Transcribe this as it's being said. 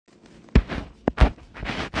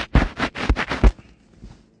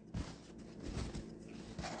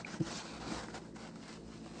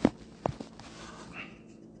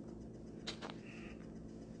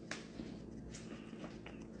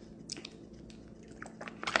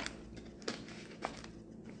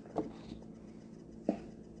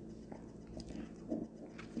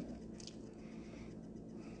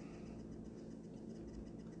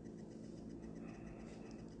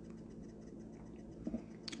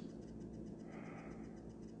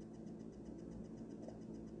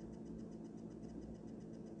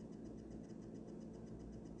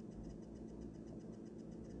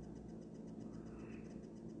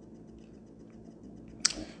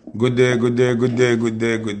Good day, good day, good day, good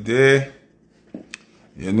day, good day.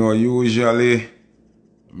 You know, usually,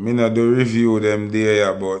 me not do review them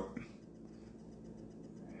there, but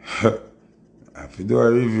I have to do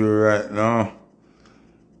a review right now.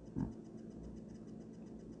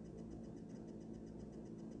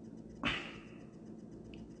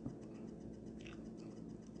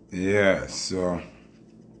 Yeah, so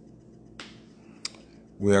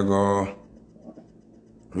we are going to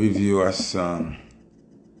review a song.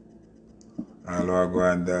 I'll go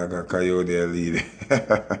and dog a coyote lead.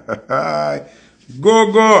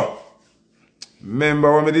 Go!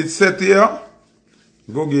 Remember what I did say to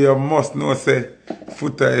you? Go, you must know, say,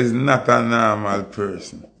 Foota is not a normal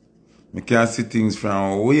person. I can see things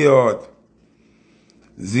from way out.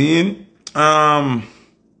 Zine,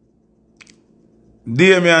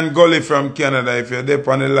 Damien Gully from Canada, if you're there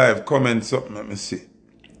on the live, comment something, let me see.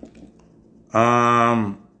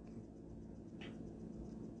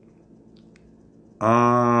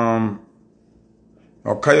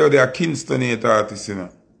 Coyote a Kingston 8 artist, you know.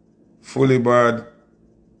 Fully Bad,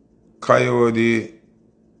 Coyote,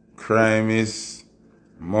 Crimis,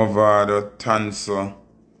 Movado, Tanso.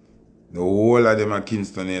 The whole of them are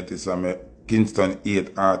Kingston 8 Kingston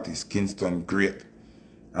 8 artists, Kingston great.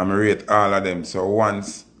 I'm rate all of them. So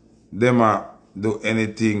once them do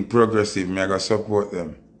anything progressive, me I gotta support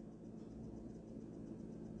them.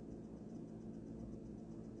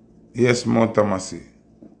 Yes, more Tomasi.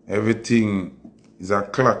 Everything is a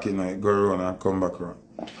clock, you know, it go around and come back around.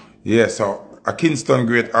 Yeah, so a Kingston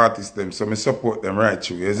great artist them, so me support them right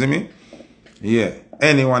through, you see me? Yeah,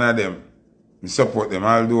 any one of them, me support them.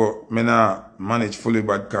 Although me not manage Fully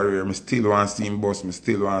Bad career, me still want to see him boss, me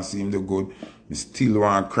still want to see him do good. Me still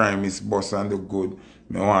want Crimis boss and do good.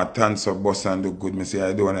 Me want Tanso boss and do good. Me say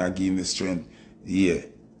I don't want to give him the strength. Yeah,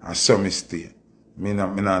 I saw me stay. Me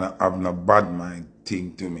not have no bad mind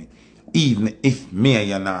thing to me. Even if me and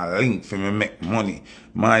you not link for me make money,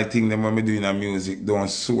 my thing them when me doing a music don't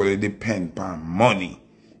solely depend on money.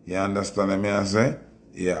 You understand what I say?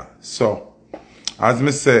 Yeah. So, as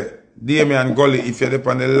me say, Damien Gully, if you're there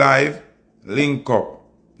on the live, link up.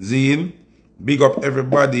 Zine, big up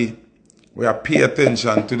everybody. We are pay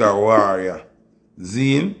attention to the warrior.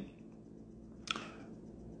 Zine,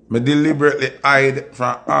 me deliberately hide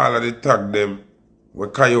from all of the tag them where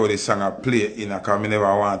Coyote song I play in because I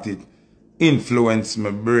never want it influence my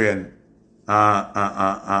brain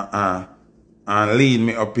and lead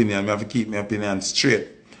my opinion. I have to keep my opinion straight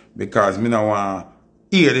because I don't want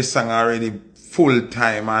to hear this song already full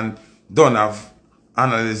time and don't have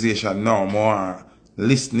analyzation now. More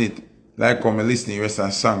listen it like how I listen to the rest of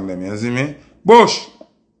the song them. You see me? Bush,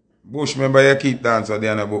 remember you keep dancing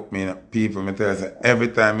there in the book me. People, me tell you, every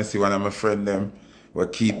time I see one of my friends them will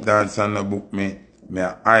keep dancing in the book me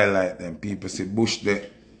I highlight them. People say Bush there.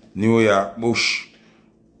 New York, Bush,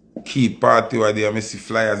 keep party where they see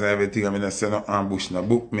flyers and everything. I mean, I say no, Bush, no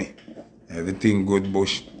book me. Everything good,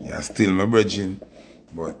 Bush. Yeah, still my virgin.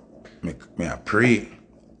 But me I pray.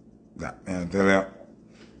 That me I tell you,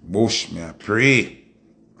 Bush, me I pray.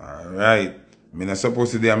 Alright. Me not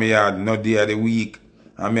supposed to do my yard no day of the week.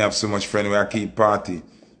 And me have so much friend where I keep party.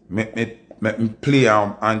 Me play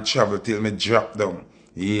and travel till me drop down.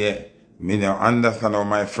 Yeah. Me no understand how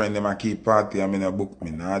my friend them a keep party and me no book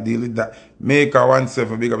me. Nah deal with that. Make a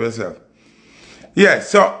oneself and big up yourself. Yeah,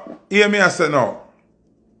 so hear me I say now.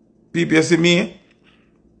 People you see me.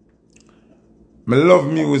 Me love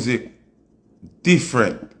music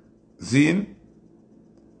different. Zine.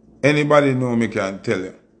 Anybody know me can tell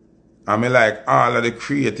you. And me like all of the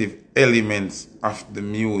creative elements of the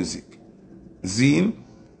music. Zine.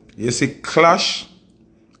 You see clash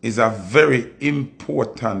is a very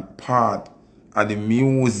important part of the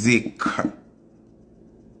music.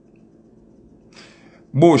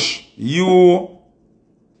 Bush, you,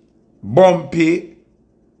 Bumpy,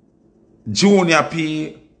 Junior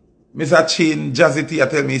P, Mr. Chin, Jazzy T,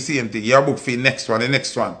 tell me the same thing. You book for the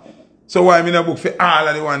next one. So why me not book for all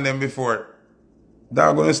of the one them before?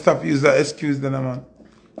 They're going to stop use that excuse then, man.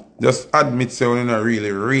 Just admit so you don't really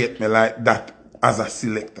rate me like that as a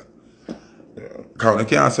selector. Because you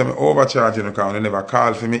can't say me overcharging because you never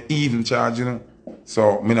call for me even charging.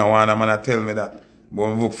 So me no want a man to tell me that. But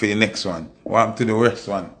I book for the next one. Want to the worst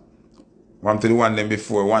one. Want to the one them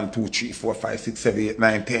before 1, 2, 3, 4, 5, 6, 7, 8,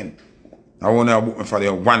 9, 10. I want to book me for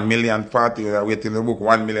the 1 million party. I wait till they book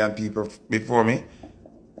 1 million people before me.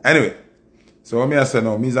 Anyway. So me I say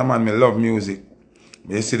no, me as a man, me love music.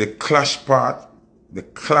 You see the clash part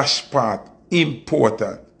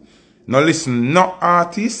important. Now listen, no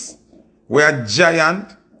artists. We are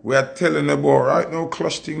giant. We are telling about right now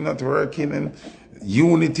clash thing not working and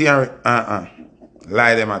unity and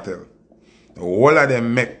Lie them I tell. All of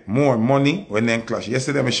them make more money when they clash.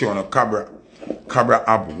 Yesterday I showed on Cabra. Cabra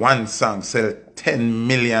have one song sell 10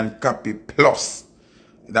 million copy plus.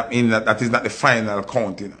 That means that is not the final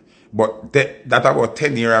count, you know. But that about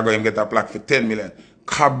 10 years ago, him get a plaque for 10 million.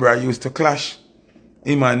 Cabra used to clash.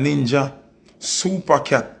 Him and Ninja, Super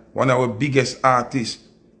Cat, one of our biggest artists,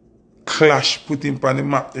 clash, put him on the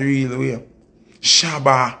map the real way.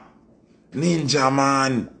 Shabba, Ninja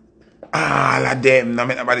Man, all of them, no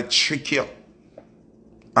make nobody trick you.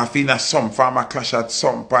 I feel that some farmer clash at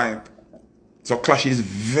some point. So clash is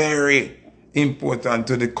very important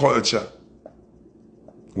to the culture.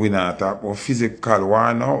 We not talk about physical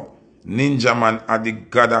war now. Ninja Man are the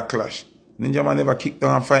god of clash. Ninja Man never kick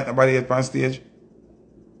down and fight nobody yet on stage.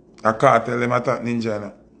 I can't tell them attack Ninja.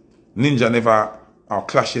 No. Ninja never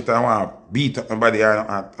clash it and want to beat up nobody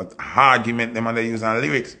or argument them and they use on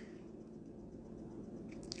lyrics.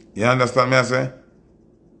 You understand me I say?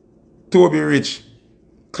 Toby Rich,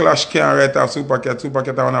 Clash can't write off Super Cat. Super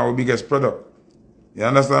Cat is one of our biggest product. You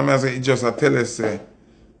understand me I say? It just a tell us say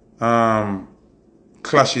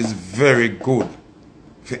Clash is very good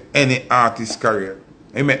for any artist career.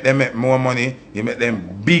 It make them make more money, it make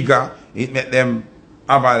them bigger, it make them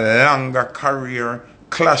have a longer career.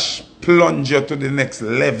 Clash plunge you to the next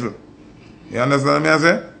level. You understand me I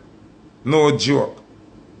say? No joke.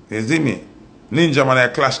 You see me? Ninja Man a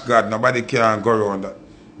Clash god, nobody can go around that.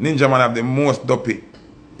 Ninja Man have the most dopey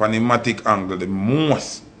panematic angle, the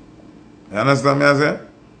most. You understand me I say?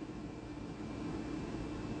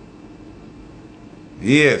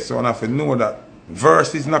 Yeah, so I have to know that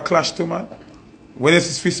verse is not clash too, man. When it's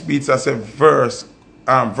Swiss Beats, I say verse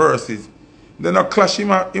verses. They not clash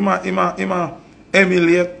him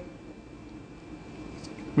emulate.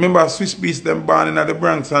 Remember Swiss Beats them born in the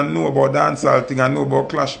Bronx and know about dancehall thing and know about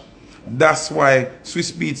clash. That's why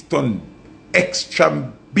Swiss Beats turn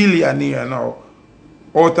extra billionaire now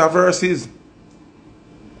out of verses.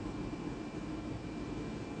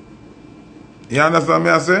 You understand me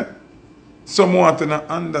I say? Some want to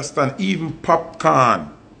understand even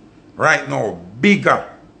Popcorn right now bigger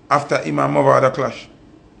after him and Mother had a clash.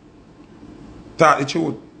 Talk the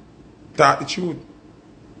truth. Talk the truth.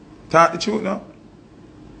 Talk the truth now.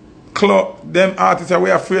 Them artists are way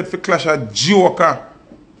afraid for clash a joker.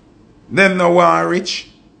 Them no want rich.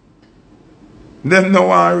 Them no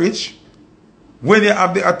want rich. When you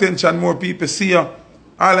have the attention, more people see you.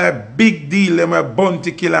 All a big deal, them a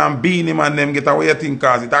bounty killer and bean him and them get away thing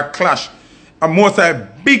cause it a clash. And most of a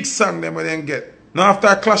big song them then get. Now after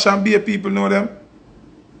a clash and be people know them.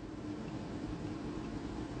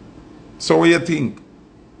 So what you think?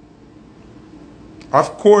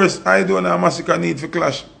 Of course I don't know massacre need for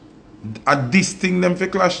clash. A this thing them for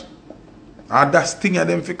clash. A that thing of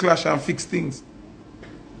them for clash and fix things.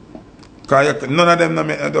 Cause none of them no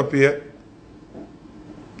make it up here.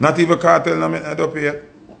 Not even Cartel no make it up here.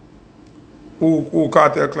 Who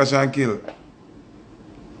Cartel clash and kill?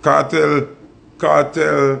 Cartel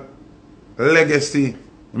legacy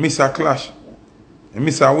miss a clash.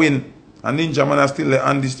 Miss a win. And Ninja Man is still the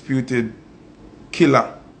undisputed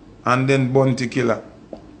killer. And then bounty killer.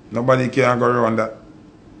 Nobody can go around that.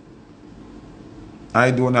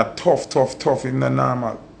 I do not tough in the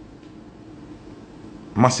normal.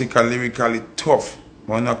 Massacre lyrically tough.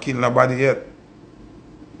 But not kill nobody yet.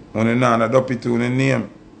 When you know the dopey to the name.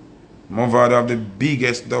 Mother have the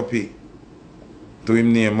biggest dopey to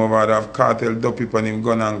him name. Mother have Cartel dopey on him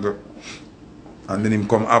gun angle. And then him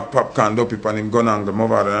come have Popcorn dopey on him gun angle.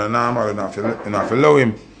 Mother normal enough to allow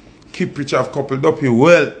him. Keep Rich have couple dopey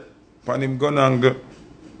well on him gun angle.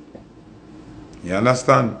 You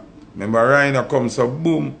understand? Remember Rhino come so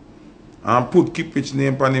boom and put Keep Rich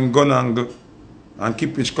name on him gun angle. And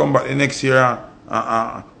Keep Rich come back the next year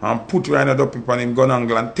and put Rhino up on him gun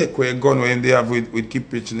angle and take away a gun when they have with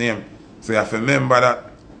Keep Rich name. So you have to remember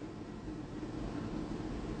that.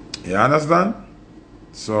 You understand?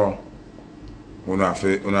 So you have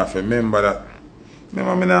to remember that.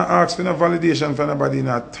 Remember, I not ask for no validation for nobody,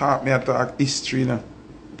 not talk me, I talk history. No.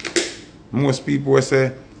 Most people will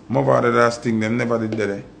say, Mother did that thing, them never did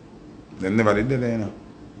that. Them never did that, you know.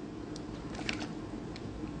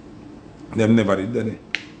 Them never did that.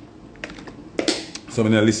 So I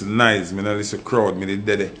don't listen nice, I don't listen crowd, I did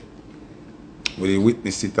that. We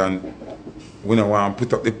witness it and we don't want to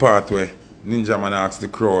put up the part where Ninja Man asks the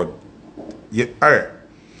crowd. Yeah, alright.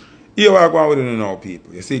 Here we are going with it now,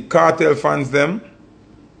 people. You see, Cartel fans them.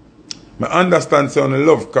 I understand so I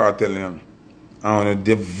love Cartel, you know. I want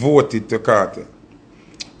to devote it to Cartel.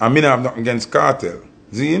 And I have nothing against Cartel.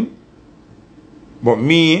 See him? But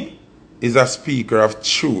me is a speaker of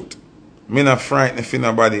truth. I'm not frightened for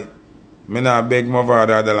nobody. Me not beg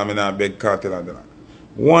Mavado $1, me not beg Cartel $1.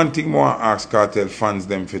 One thing more I ask Cartel fans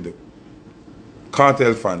them to do.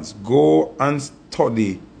 Cartel fans, go and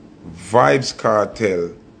study Vybz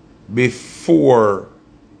Kartel before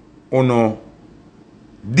you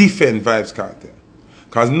defend Vybz Kartel.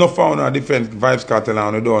 Because no founder defend Vybz Kartel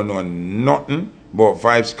and you don't know nothing but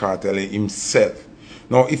Vybz Kartel himself.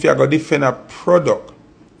 Now, if you're going to defend a product,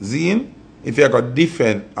 Zine, if you're going to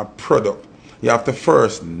defend a product, you have to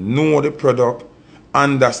first know the product,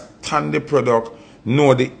 understand the product,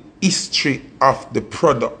 know the history of the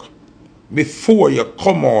product before you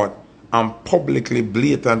come out and publicly,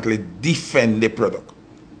 blatantly defend the product.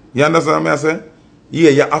 You understand what I'm saying? Yeah,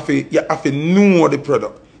 you have to know the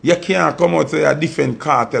product. You can't come out and say you defend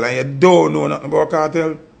Cartel and you don't know nothing about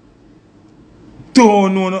Cartel.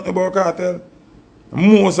 Don't know nothing about Cartel.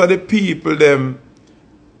 Most of the people them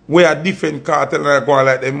where defend Cartel and go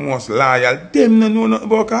like the most loyal, them don't know nothing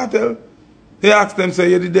about Cartel. They ask them, say,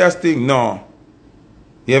 you did this thing? No.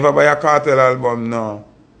 You ever buy a Cartel album? No.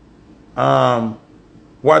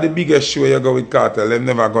 What the biggest show you go with Cartel? They've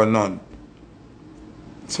never got none.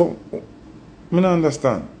 So, I don't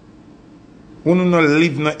understand. We don't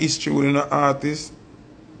live no history with no artist.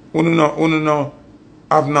 We don't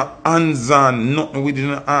have no hands-on nothing with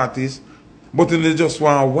no artist. But they just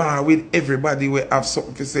want to war with everybody. We have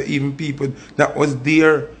something to say. Even people that was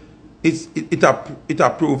there. It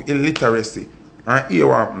approve illiteracy. And here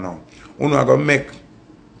what happen now. We are going to make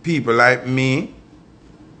people like me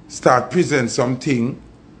start present something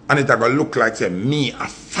and it going to look like say me a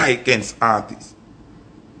fight against artists.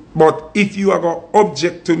 But if you are going to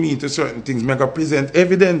object to me to certain things, me going to present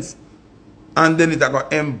evidence and then it going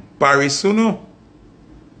to embarrass you. No?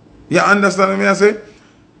 You understand what I say?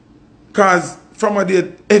 Because from a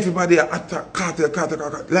day, everybody attack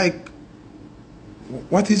Cartel. Like,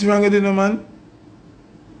 what is wrong with you, man?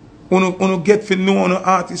 You get to know an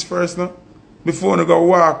artist first, no? Before you go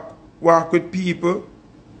walk with people.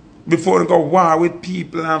 Before you go war with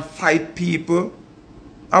people and fight people.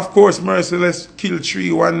 Of course, Merciless killed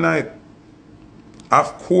 3 one night.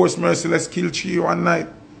 Of course, Merciless killed 3 one night.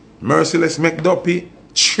 Merciless make Duppy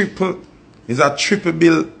triple. It's a triple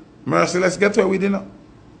bill. Merciless get away with it, you know?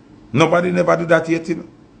 Nobody never do that yet, you know?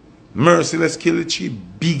 Merciless kill the 3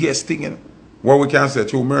 biggest thing, you know? What we can say,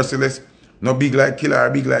 through Merciless, no big like Killer,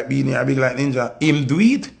 big like Beanie, or big like Ninja. Him do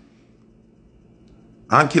it.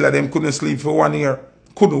 And Killer them couldn't sleep for 1 year.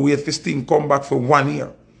 Couldn't wait for Sting come back for 1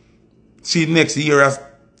 year. See next year as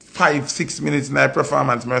 5-6 minutes night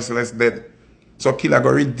performance, Merciless dead. So Killer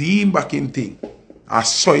go redeem back in thing. I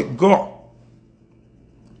saw it go.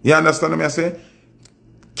 You understand what I say?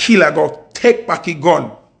 Killer go take back his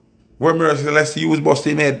gun where Merciless use bust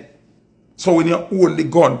him head. So when you hold the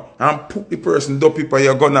gun and put the person Duppy by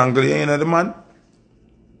your gun angle, you know the man?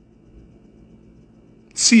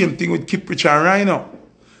 Same thing with Kip Rich and Rhino.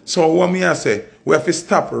 So what me I say, we have to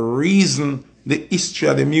stop reason the history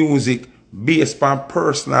of the music based on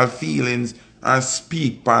personal feelings and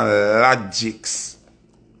speak on logics.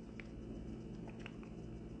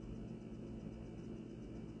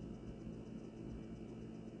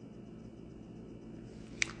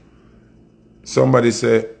 Somebody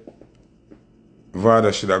say,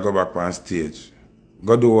 Vada should have go back on stage.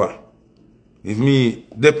 Go do what? If me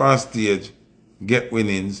dip on stage, get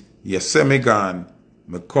winnings, you say me gone,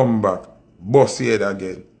 me come back, bust your head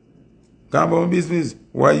again. Come about my business.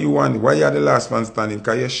 Why you want it? Why you are the last man standing?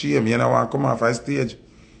 Because you're shame. You don't want to come off a stage.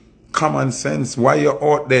 Common sense. Why you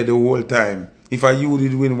out there the whole time? If I you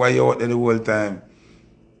did win, why you out there the whole time?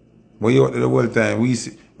 Why you out there the whole time?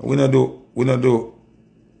 We not do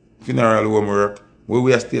funeral homework.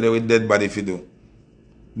 We are stay there with dead body if you do.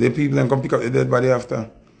 The people then come pick up the dead body after.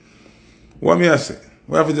 What me I say?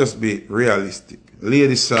 We have to just be realistic.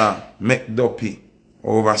 Ladies make Duppy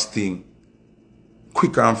over Sting.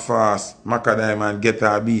 Quick and fast, Macadam and get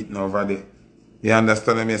her beaten over there. You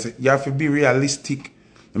understand what I say? You have to be realistic.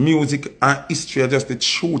 Music and history are just the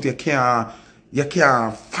truth. You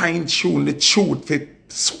can't fine tune the truth to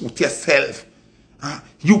suit yourself.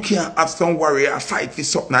 You can't have some warrior fight for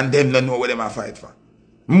something and them don't know what them are fight for.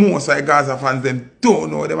 Most of the Gaza fans them don't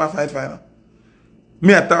know what them are fight for. You know?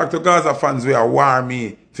 Me I talk to Gaza fans who are war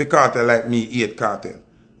me for Cartel like me hate Cartel.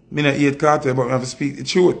 Me not hate Cartel but me have to speak the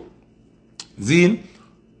truth. Zine,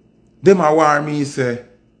 them a war me say,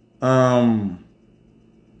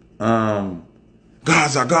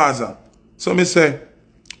 Gaza. So me say,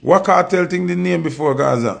 what Cartel think the name before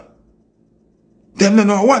Gaza? Them no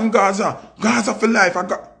know one Gaza for life.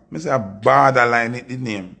 Me say a borderline it the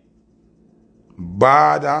name.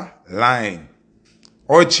 Borderline.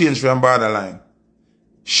 How it change from borderline?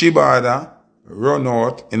 She border, run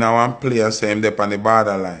out in one place, say him up on the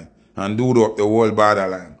borderline and do up the whole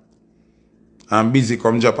borderline. And Busy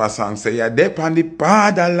come drop a song, say, you're up on the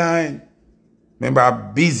borderline.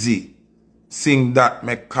 Remember, Busy sing that,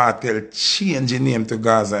 make Cartel change the name to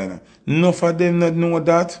Gaza. You know? Enough of them not know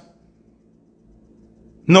that.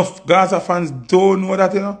 Enough Gaza fans don't know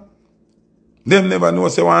that, you know. Them never know,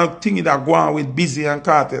 say, one thing that go on with Busy and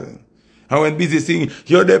Cartel. And when Busy sing,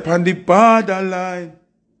 you're up on the borderline.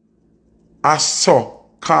 I saw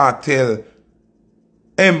Cartel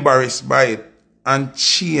embarrassed by it and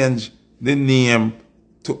change the name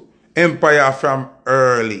to Empire from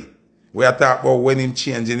Early. We are talking about when him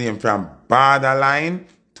change the name from Borderline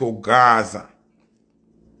to Gaza.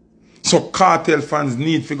 So Cartel fans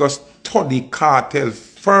need to go study Cartel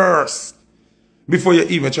first before you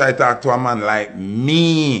even try to talk to a man like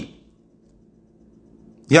me.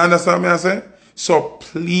 You understand me I say? So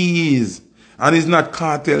please, and it's not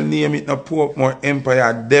Cartel name, it not Pope more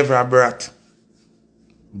Empire, Deva Brat.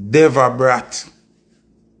 Deva Brat.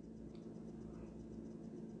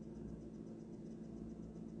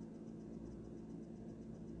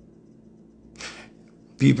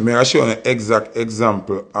 People, may I show you an exact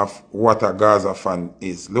example of what a Gaza fan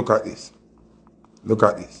is. Look at this. Look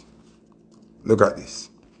at this. Look at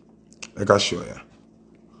this. Let me show you.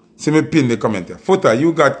 See me pin the comment here. Foota,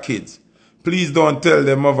 you got kids. Please don't tell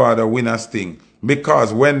them about the winner's thing.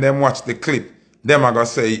 Because when them watch the clip, them are going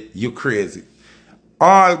to say, you crazy.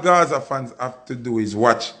 All Gaza fans have to do is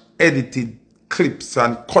watch edited clips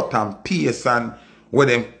and cut and paste and where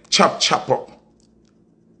them chop up.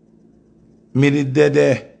 Me did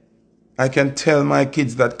there. I can tell my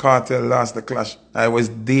kids that Cartel lost the clash. I was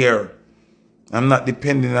there. I'm not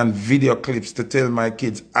depending on video clips to tell my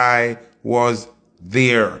kids I was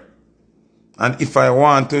there. And if I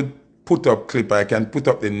want to put up clip, I can put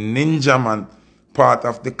up the Ninja Man part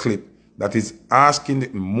of the clip that is asking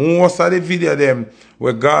most of the video them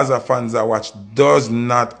where Gaza fans are watch does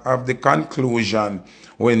not have the conclusion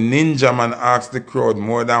when Ninja Man asks the crowd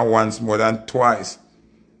more than once, more than twice.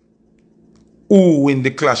 Who win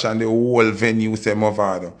the clash and the whole venue say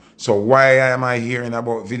Movado. So why am I hearing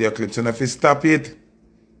about video clips? And if you stop it,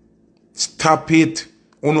 stop it.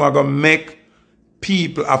 You know, I'm going to make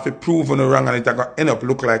people have to prove on the wrong and it's going to end up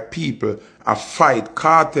look like people a fight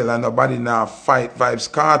Cartel and nobody now fight Vybz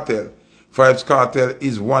Kartel. Vybz Kartel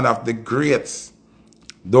is one of the greats.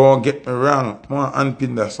 Don't get me wrong. I want to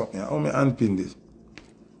unpin that something. How me unpin this?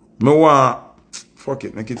 I want, fuck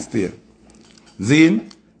it, make it stay.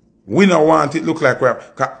 Zine? We don't want it look like we're...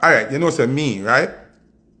 Alright, you know say me, right?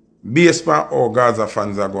 Based on all Gaza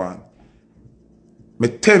fans are going. Me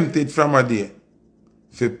tempted from a day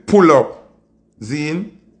to pull up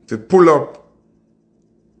Zine, to pull up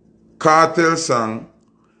Cartel song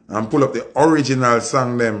and pull up the original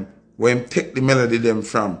song them where him take the melody them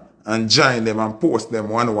from and join them and post them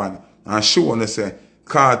one and show them say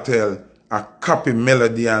Cartel a copy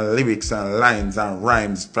melody and lyrics and lines and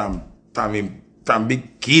rhymes from him. From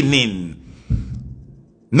beginning.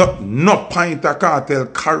 No point a Cartel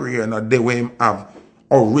career no day where him have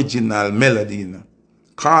original melody. You know.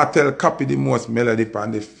 Cartel copy the most melody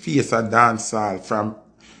from the face of dancehall from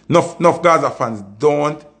enough Gaza fans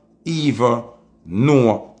don't even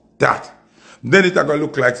know that. Then it gonna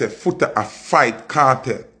look like say Foota a fight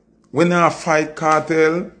Cartel. When I fight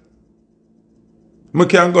Cartel, I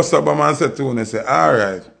can go sub and say to and say,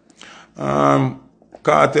 alright.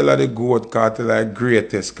 Cartel are the goat, Cartel are the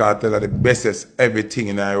greatest, Cartel are the bestest, everything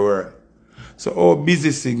in our world. So our Busy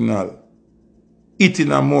signal, it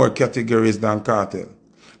in a more categories than Cartel.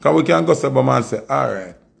 Because we can go to Obama and say,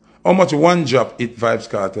 alright, how much one drop it Vybz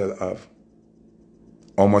Kartel have?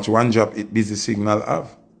 How much one drop it Busy signal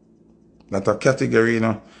have? That's a category, you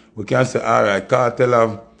know. We can say, alright, Cartel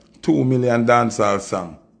have 2 million dancehall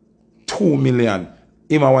song. 2 million.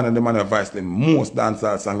 Him one of the man advice the most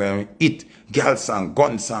dancehall song them hit, girl song,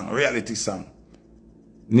 gun song, reality song.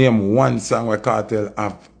 Name one song where Cartel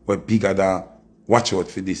have were bigger than watch out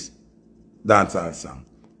for this dancehall song.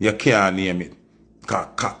 You can't name it.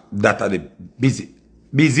 That are the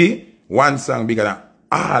Busy, one song bigger than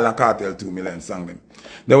all the Cartel 2 million song them.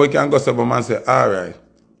 Then we can go to and say, alright,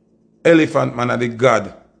 Elephant Man are the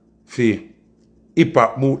god for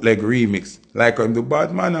hip-hop bootleg remix. Like on the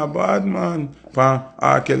bad man, from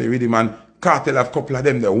R. Kelly rhythm and Cartel have couple of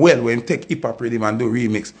them there. Well, when take hip-hop rhythm and do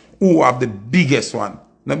remix, who have the biggest one?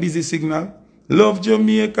 No Busy signal? Love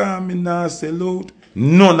Jamaica, me nah salute.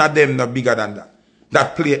 None of them no bigger than that.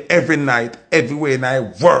 That play every night, everywhere in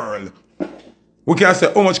the world. We can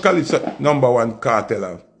say how much Calypso number one Cartel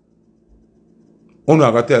have? Who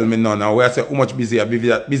not gonna tell me none now? We say how much Busy have?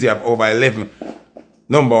 Busy have over 11.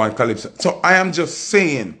 #1 calypso. So I am just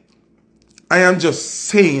saying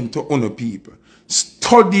to other people,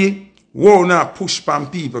 study won't not push pan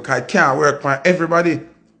people, because it can't work for everybody.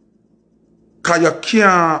 Because you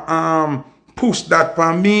can't push that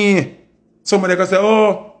pan me. Somebody can say,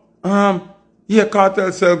 oh, yeah,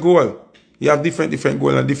 cartel sell gold. You have different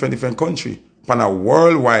gold in different country. On a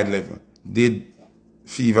worldwide level, did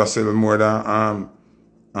Fever sell more than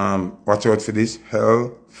watch out for this?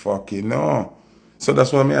 Hell fucking no. So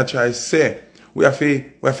that's what I try to say. We have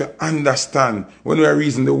to understand when we are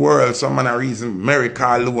reason the world, some man are reason America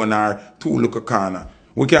alone or two look a corner.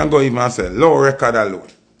 We can go even and say low record alone.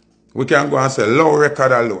 We can go and say low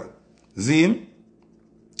record alone. Zine?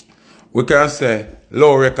 We can say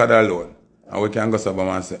low record alone. And we can go somewhere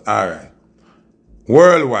and say, alright.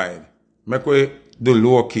 Worldwide, make we do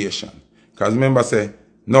location. Because remember say,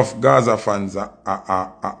 enough Gaza fans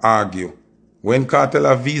argue. When cartel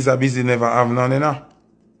have visa, busy never have none enough.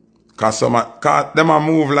 Because some them a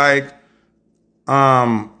move like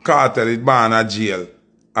cartel it ban a jail.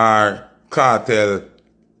 Or cartel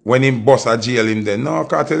when him bust a jail him then. No,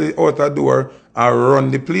 cartel is out the door and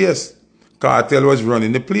run the place. Cartel was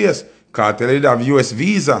running the place. Cartel did have US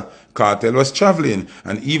visa. Cartel was traveling.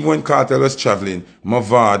 And even when Cartel was traveling,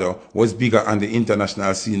 Movado was bigger on the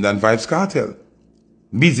international scene than Vybz Kartel.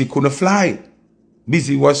 Busy couldn't fly.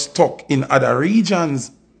 Busy was stuck in other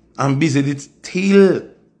regions. And Busy did still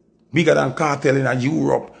bigger than Cartel in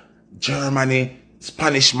Europe, Germany,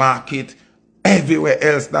 Spanish market, everywhere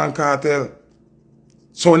else than Cartel.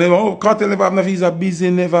 So when Cartel never have no visa, Busy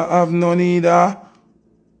never have none either.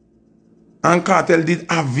 And Cartel did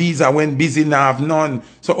have visa when Busy not have none.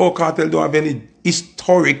 So Cartel don't have any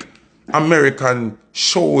historic American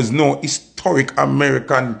shows, no historic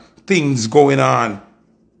American things going on.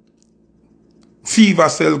 Fever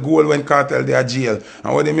sell gold when Cartel they are jail.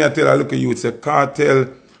 And what they may tell a look at you, say Cartel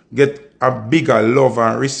get a bigger love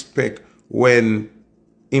and respect when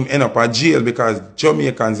him end up at jail, because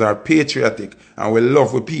Jamaicans are patriotic and we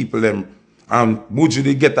love with people them. And Buju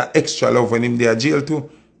they get that extra love when him they are jail too.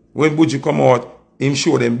 When Buju come out, him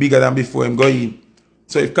show them bigger than before him go in.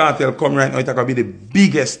 So if Cartel come right now, it can be the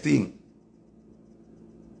biggest thing.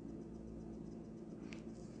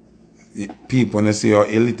 People when they say oh,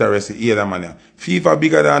 illiteracy here the man. FIFA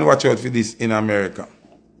bigger than watch out for this in America.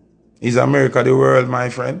 Is America the world, my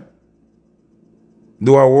friend?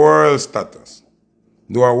 Do a world status.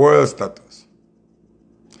 Do a world status.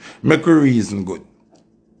 Make a reason good.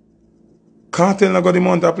 Cartel not got the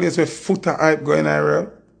amount of place where Foota hype going around.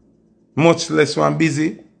 Much less one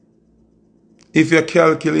Busy. If you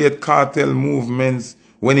calculate Cartel movements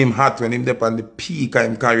when him hot, when him dep on the peak of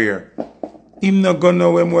his career, him not gonna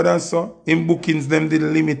nowhere more than so. Him bookings them did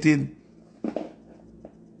limited.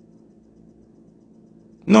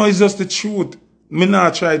 No, it's just the truth. Me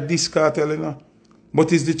not try this Cartel, you know.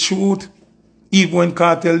 But it's the truth. Even when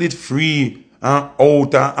Cartel did free and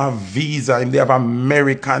out a visa, him they have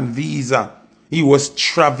American visa. He was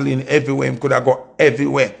traveling everywhere. Him could have got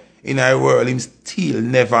everywhere in our world. Him still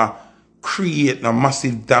never create no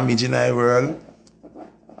massive damage in our world.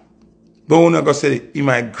 But we're not going to say he's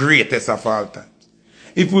my greatest of all times.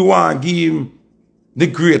 If we want to give him the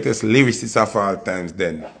greatest lyricist of all times,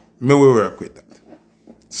 then me will work with that.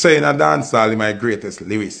 Saying a dancehall is my greatest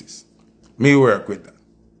lyricist. Me work with that.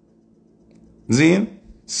 Zine?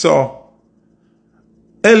 So,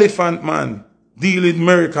 Elephant Man deal with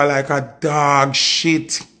America like a dog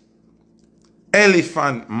shit.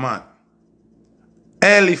 Elephant Man.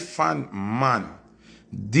 Elephant Man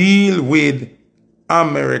deal with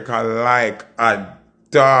America like a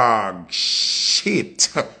dog shit.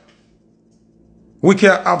 We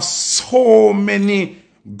can have so many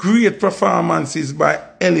great performances by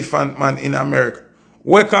Elephant Man in America.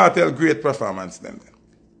 Where Cartel great performance them then?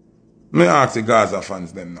 Me ask the Gaza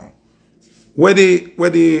fans them now. Where the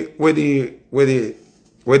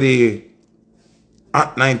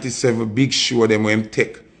at 97 big show them when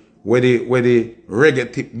take. Where the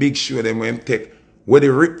reggae tip big show them when take. Where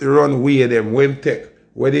the Rip the Runway them when take.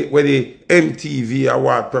 Where the MTV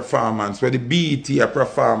award performance. Where the BET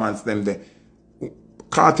performance them there.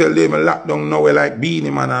 Cartel them lock down now like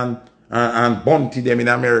Beanie Man and Bunty them in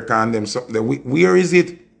America and them something. Where is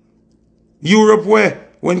it? Europe where?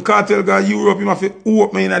 When Cartel got Europe, he must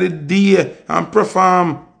open in the day and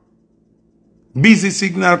perform. Busy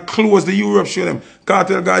Signal close the Europe show them.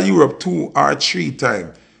 Cartel got Europe 2 or 3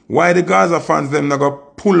 times. Why the Gaza fans them not go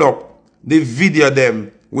pull up the video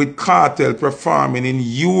them with Cartel performing in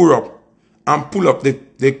Europe and pull up the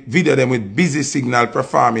video them with Busy Signal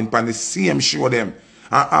performing on the same show them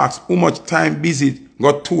and ask how much time Busy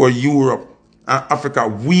got tour Europe and Africa.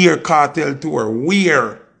 Where cartel tour?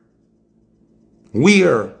 Where?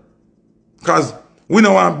 Where? Because we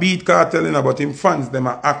don't want to beat cartel, you know, but him fans, them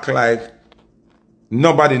act like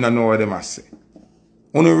nobody don't know what them a say.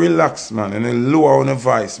 Only relax, man, and lower on the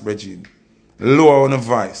voice, Bridget. Lower on the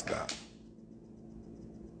voice, that.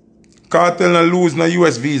 Cartel no lose no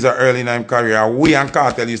US visa early in his career. We and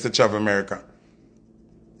Cartel used to travel America.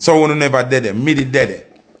 So we never did it. Me did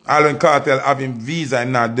it. All when Cartel having visa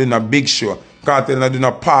and not doing a big show. Cartel not doing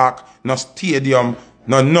a park, no stadium,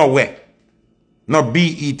 no nowhere. No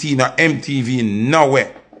BET, no MTV,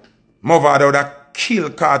 nowhere. Mother would have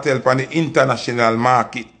killed Cartel on the international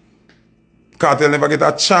market. Cartel never get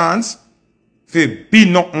a chance to be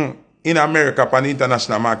nothing in America on the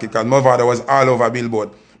international market because Mother was all over Billboard.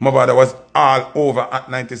 Mother was all over at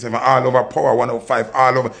 97, all over Power 105,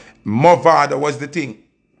 all over. Mother was the thing.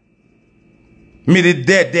 Me the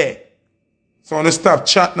dead there. So I stop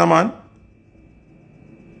chat now, man.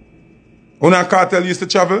 Una Cartel used to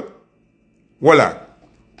travel? Voila.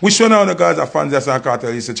 Which one of the guys are fans that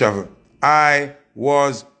Cartel used to travel? I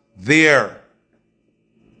was there.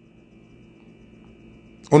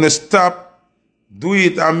 Una stop, do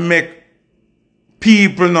it and make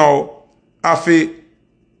people now have to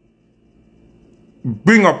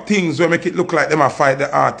bring up things where make it look like them a fight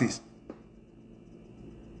the artist.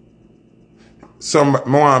 So I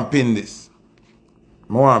want to pin this.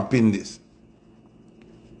 I want to pin this.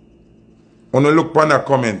 When you look on the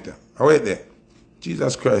comment, wait there.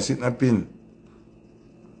 Jesus Christ, it's not pin.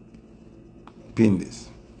 Pin this.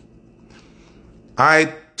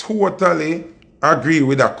 I totally agree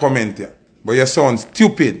with that comment here. But you sound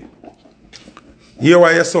stupid. Hear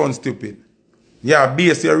why you sound stupid. You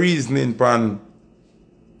base your reasoning on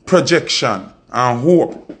projection and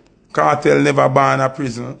hope. Cartel never ban a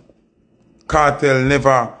prison. Cartel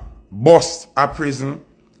never bust a prison.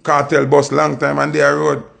 Cartel bust long time on their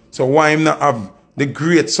road. So why him not have the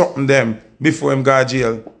great something them before him go to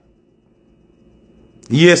jail?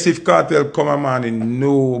 Yes, if Cartel come a man,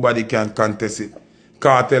 nobody can contest it.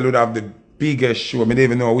 Cartel would have the biggest show. I don't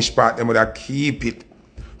even know which part them would have keep it.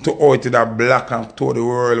 To all to that black and to the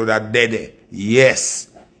world would have dead. Yes.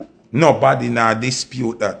 Nobody now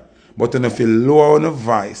dispute that. But if you lower on the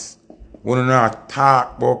voice, we don't not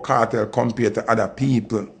talk about Cartel compared to other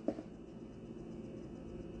people.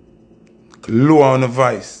 Lower on the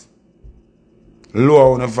voice.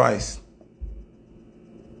 Lower on the voice.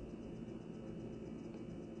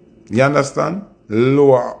 You understand?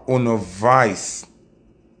 Lower on the voice.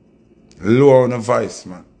 Lower on the voice,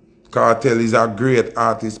 man. Cartel is a great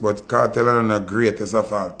artist, but Cartel is not the greatest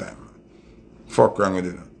of all time. Man. Fuck wrong with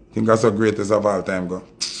it. Think that's the greatest of all time, go.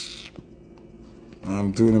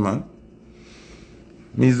 I'm doing it, man.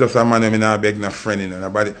 Me just a man, I'm not beg no friend in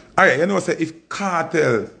nobody. Alright, you know, say if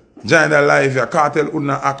Cartel join the live here, Cartel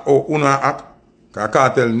wouldn't act or wouldn't act. Because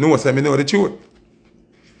Cartel knows, say me know the truth.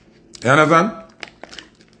 You understand?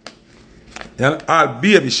 You know, all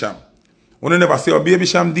baby sham. You never see a baby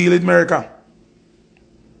sham deal with America.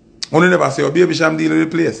 You never see a baby sham deal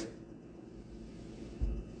with the place.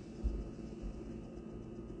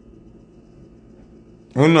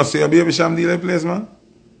 You not see a baby sham deal with the place, man?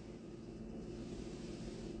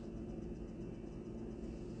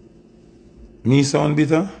 Me sound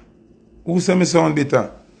bitter? Who say me sound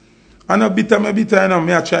bitter? I know bitter, you know.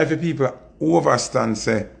 Me I try for people who overstand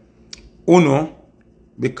say, Uno,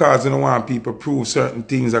 because you don't want people prove certain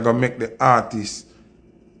things that gonna make the artist,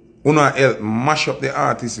 Uno help mash up the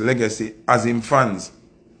artist's legacy as him fans.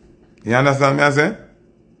 You understand me I say?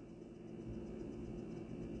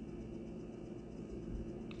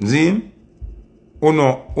 Zin?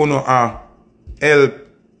 Uno help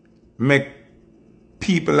make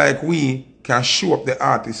people like we can show up the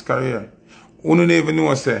artist's career. Uno never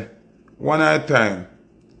know say, one at a time,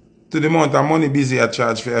 to the amount of money busy I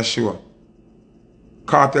charge for a show.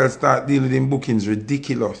 Cartel start dealing in bookings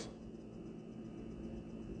ridiculous.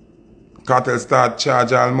 Cartel start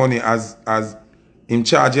charge all money as him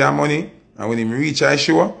charge your money, and when him reach a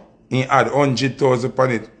show, he add 100,000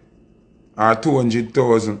 upon it. Or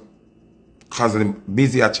 200,000. Because him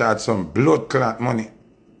busy I charge some blood clot money.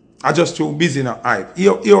 I just too busy now hype.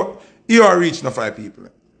 You are reaching the 5 people.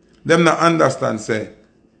 Them not understand say,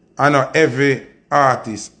 I know every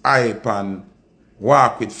artist hype and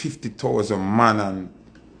walk with 50,000 man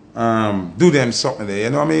and do them something there. You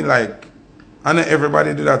know what I mean? Like, I know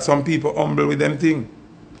everybody do that. Some people humble with them thing.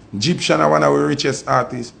 Egyptian are one of our richest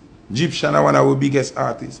artists. Egyptian are one of our biggest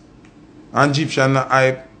artists. And Egyptian not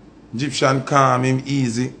hype. Egyptian calm him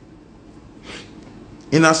easy.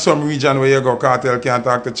 In a some region where you go, Cartel can't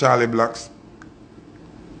talk to Charlie Blacks.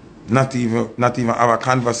 Not even have a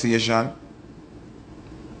conversation.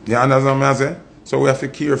 You understand what I say? So we have to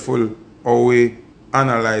be careful how we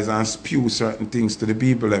analyze and spew certain things to the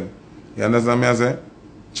people. Them. You understand what I say?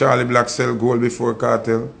 Charlie Black sell gold before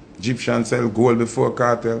cartel. Egyptian sell gold before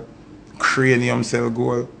cartel. Cranium sell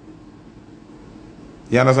gold.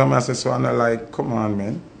 You understand what I say? So I'm not like, come on,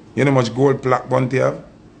 man. You know how much gold plaque Bunty have?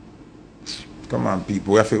 Come on,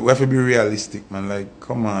 people. We have to be realistic, man. Like,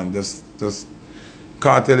 come on. Just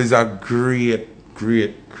Cartel is a great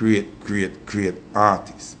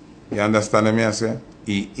artist. You understand what I say?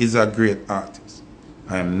 He is a great artist.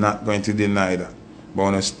 I am not going to deny that. But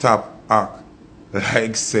when I stop act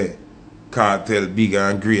like say Cartel bigger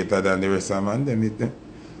and greater than the rest of them,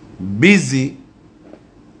 Busy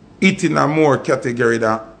eating a more category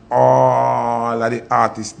than all of the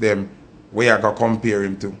artists them we are going to compare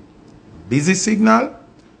him to. Busy Signal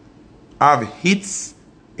have hits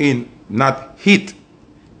in, not hit,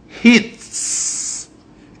 hits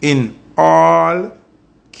in all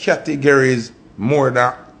categories more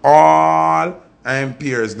than all and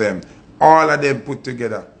peers them. All of them put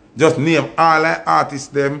together. Just name all the artists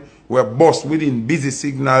them were boss within Busy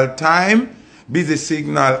Signal time. Busy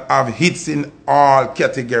Signal have hits in all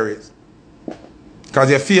categories. Because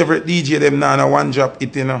your favorite DJ them now no one drop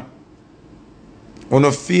hit, you know. On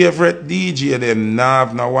a favorite DJ them now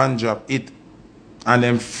have no one drop hit. And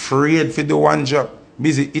them afraid for the one drop.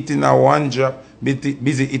 Busy hitting a one drop.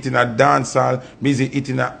 Busy hitting a dancehall. Busy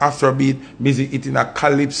hitting a Afrobeat. Busy hitting a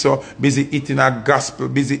calypso. Busy hitting a gospel.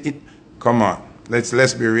 Busy hit. Come on.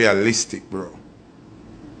 Let's be realistic, bro.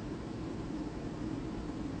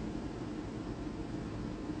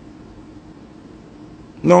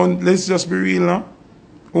 No, let's just be real now.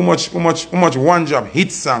 How much one job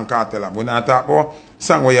hit song Cartel have? When I talk about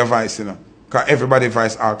song where you voice, you know. Because everybody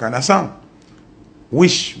voice all kind of song.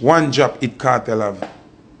 Which one job hit Cartel have?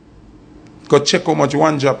 Go check how much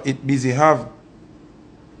one job it Busy have.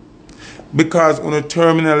 Because on the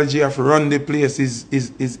terminology of run the place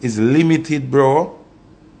is limited, bro.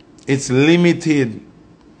 It's limited.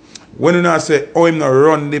 When you not say, oh, I'm not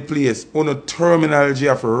run the place, on the terminology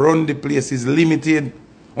of run the place is limited.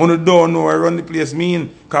 On the don't know what run the place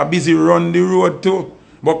mean. Because Busy run the road too.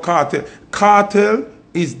 But Cartel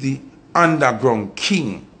is the underground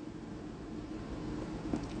king.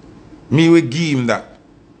 Me will give him that.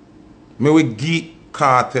 Me will give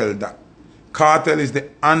Cartel that. Cartel is the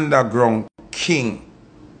underground king.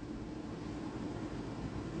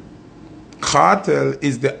 Cartel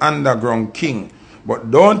is the underground king.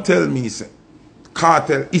 But don't tell me, say,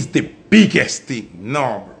 Cartel is the biggest thing.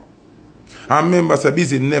 No, bro. I remember, say,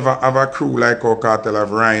 Busy never have a crew like our Cartel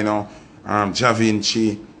have Rhino,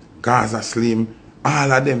 Javinci, Gaza Slim.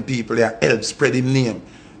 All of them people, they help spread him name.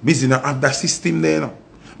 Busy not have that system there, you know.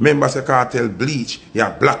 Remember, say, Cartel Bleach. You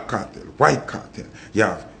have Black Cartel, White Cartel. You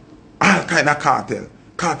have all kind of cartel.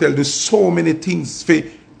 Cartel do so many things for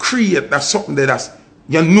create that something that's,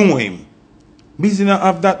 you know him. Busy not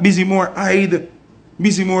have that. Busy more hide.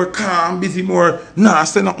 Busy more calm. Busy more nah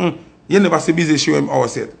say nothing. You never see Busy show him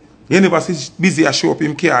house yet. You never see Busy a show up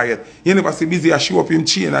him car yet. You never see Busy a show up him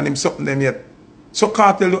chain and him something them yet. So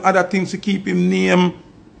Cartel do other things to keep him name.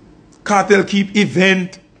 Cartel keep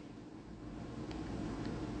event.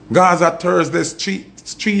 Gaza Thursday street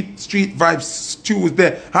vibes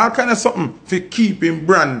Tuesday. All kind of something for keep him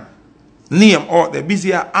brand name out there.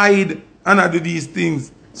 Busy a hide and I do these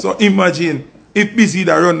things. So imagine if Busy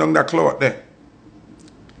that run down the cloud there.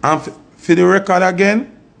 And for the record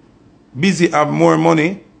again, Busy have more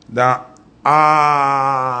money than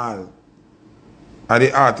all of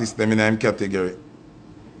the artists them in them category.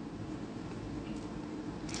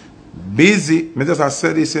 Busy, me just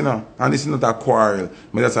say this, you know, and this is not a quarrel.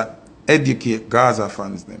 Me just educate Gaza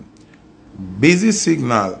fans them. Busy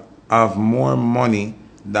Signal have more money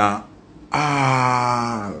than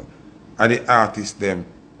all of the artists them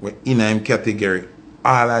in them category.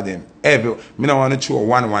 All of them. Me don't want to show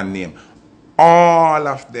one name. All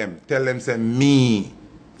of them. Tell them say me.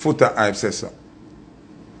 Foota I say so.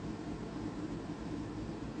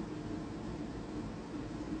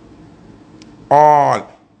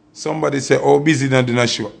 All. Somebody say, oh, Busy not do not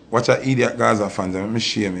show. Watch an idiot Gaza fans. Let me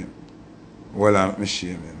shame him. Well, let me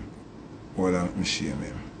shame him. Well, let me shame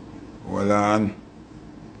him. Well, on.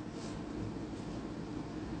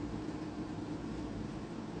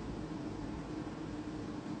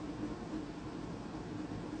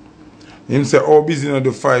 Him say, oh, Busy not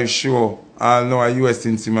do 5 show. I'll know a US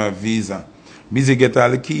since him a visa. Busy get all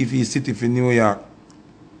the key for his city for New York.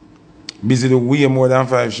 Busy do way more than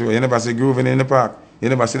 5 show. You never see Grooving in the Park. You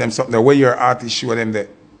never see them something there. Where your artist show them there?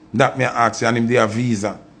 That me ask you and him they a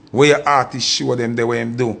visa. Where your artist show them there where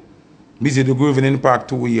him do? Busy do grooving in the park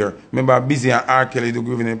 2 years. Remember Busy and R. Kelly do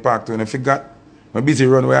grooving in the park 2 and I forgot. When Busy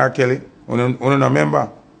run with R. Kelly, I don't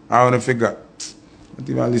remember. I don't forgot. I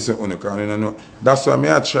think I listen to you. That's what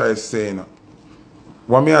I try to say. You know.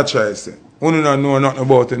 What I try to say. You don't know nothing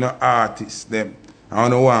about the artists. Them. I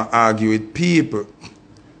don't want to argue with people.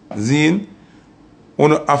 Zine, you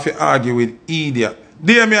don't have to argue with idiot.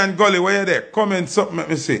 Dear me and Gully, where you there? Comment something, let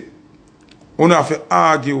me see. You don't have to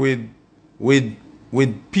argue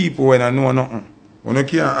with people when I know nothing. You don't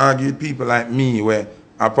can't argue with people like me where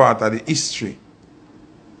are part of the history.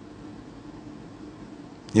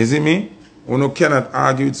 You see me? You cannot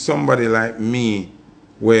argue with somebody like me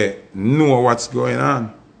where know what's going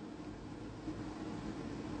on.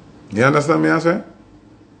 You understand me I say?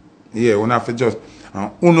 Yeah, we have to just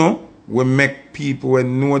we make people who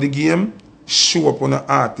know the game show up on the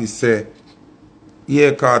artist say,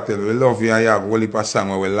 yeah, Cartel, we love you and you have a whole heap of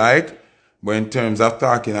song we like, but in terms of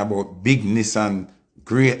talking about bigness and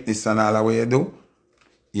greatness and all that way you do,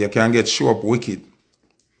 you can get show up wicked.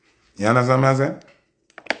 You understand what I say?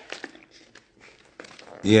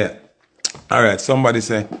 Yeah. Alright, somebody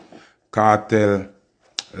say Cartel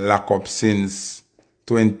lock up since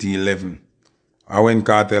 2011. Or when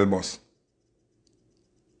Cartel bust.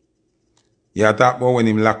 You talk about when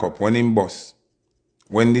him lock up, when him bust.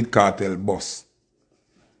 When did Cartel bust?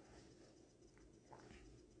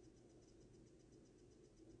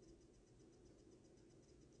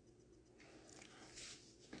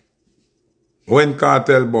 When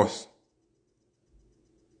Cartel bust?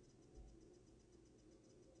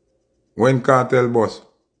 When Cartel bust?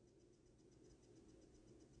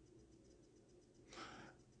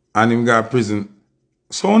 And him got prison.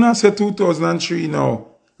 So when I say 2003 now,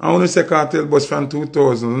 I want to say Cartel bust from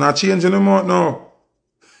 2000. Not changing them out now.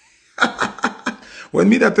 When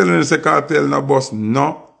me that telling you say Cartel no bust,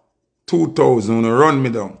 no, 2000, run me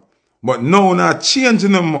down. But now not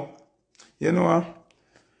changing them out. You know what?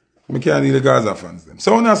 I can't deal with Gaza fans them.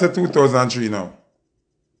 So when I say 2003 now,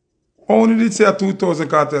 only did say a 2000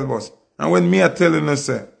 Cartel bust. And when me I telling you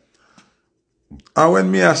say, and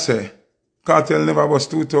when me I say, Cartel never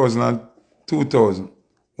bust 2000 and 2000,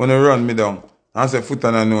 when they run me down, I say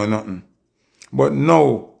Foota don't know nothing. But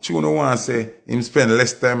now, you don't want to say him spend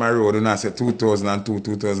less time on the road and I say 2002,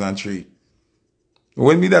 2003.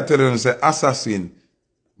 When me that tell you say assassin,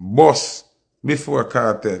 boss before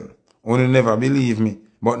Cartel, you never believe me.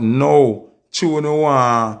 But now, you don't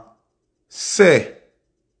want to say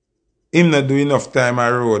him not do enough time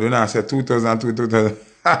on the road and I say 2002, 2000.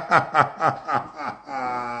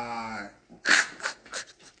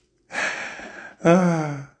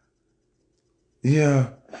 Yeah.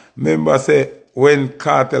 Remember say when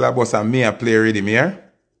Cartel a bus and me a play rhythm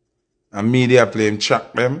here, and me there play him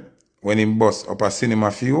track them when him bus up a cinema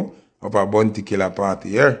few, up a bounty killer party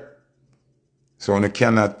here. So you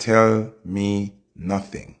cannot tell me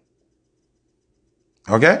nothing.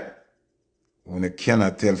 Okay? You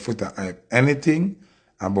cannot tell Foota Hype anything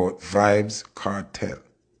about Vibes Cartel.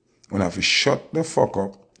 You have to shut the fuck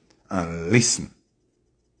up and listen.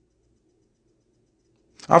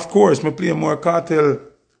 Of course, me play more Cartel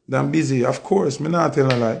than Busy. Of course, me not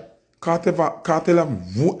tell a lie. Cartel have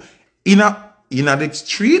in the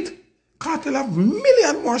street. Cartel have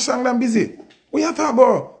million more songs than Busy. What you talk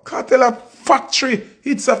about? Cartel have factory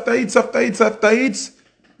hits after hits after hits after hits.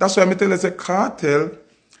 That's why me tell you say Cartel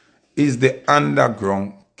is the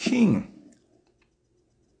underground king.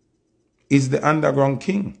 Is the underground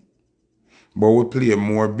king. But we play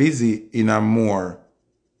more Busy in a more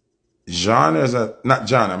genres, not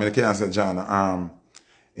genre, I mean I can't say genre,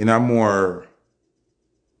 in a more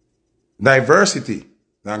diversity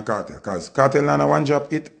than Cartel. Because Cartel not a one drop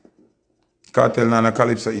hit. Cartel not a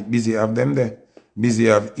calypso hit. Busy have them there. Busy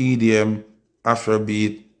have EDM,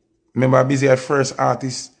 Afrobeat. Remember Busy had first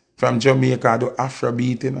artist from Jamaica do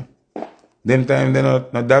Afrobeat, you know. Them time they no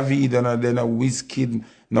David, no Wizkid,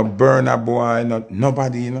 no Burna Boy,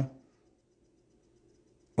 nobody, you know.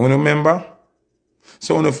 You remember?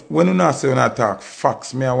 So when you not say when I talk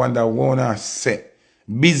facts, me I wonder what I say.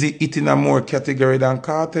 Busy eating a more category than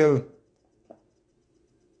Cartel.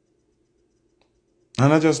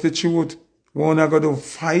 And that's just the truth. When I go to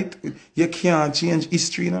fight, you can't change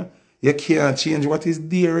history, you know? You can't change what is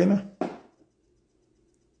there, you know?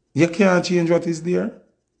 You can't change what is there.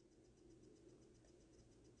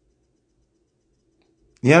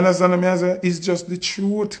 You understand what I say? It's just the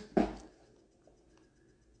truth.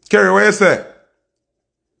 Kerry, what you say?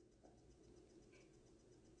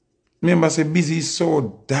 Remember, say Busy is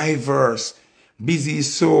so diverse. Busy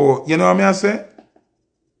is so, you know what I say?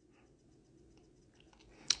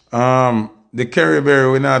 The Kerry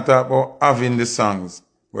Berry, we not talk about having the songs.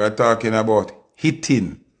 We're talking about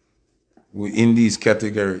hitting in these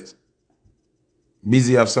categories.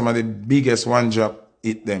 Busy have some of the biggest one drop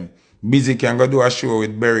hit them. Busy can go do a show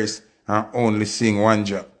with Berries and only sing one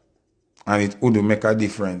drop. And it would make a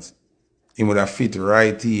difference. It would have fit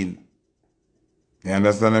right in. You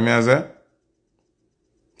understand what I say?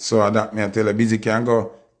 So that me I tell you, Busy can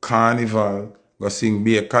go carnival, go sing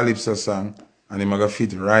be a calypso song, and him go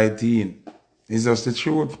fit right in. It's just the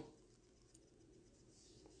truth.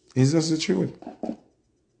 It's just the truth.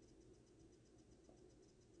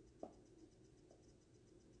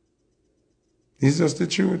 It's just the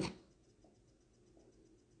truth.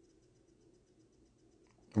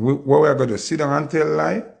 What we are going to sit down and tell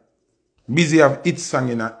lie? Busy have hit song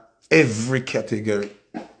in every category.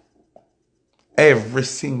 Every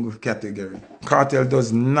single category. Cartel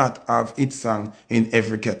does not have hit song in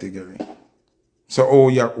every category. So,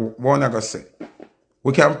 what I going to say?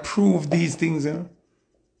 We can prove these things, you know?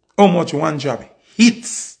 How much one job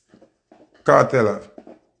hits Cartel have?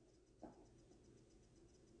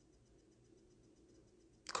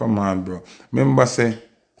 Come on, bro. Remember say,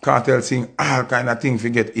 Cartel sing all kind of things to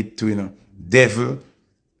get it to, you know. Devil,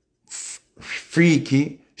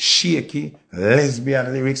 freaky, shaky,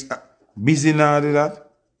 lesbian lyrics. Busy now do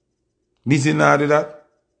that. Busy now do that.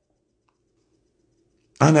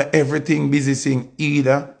 And everything Busy sing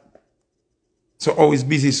either. So always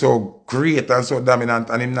Busy so great and so dominant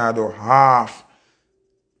and him now do half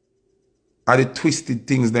of the twisted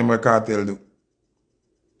things them what Cartel do.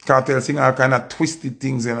 Cartel sing all kind of twisted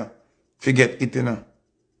things, you know. Forget it, you know.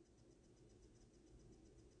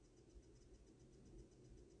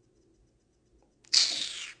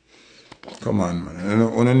 Come on, man. You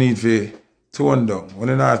don't need to tone down. You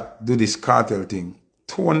not do this Cartel thing.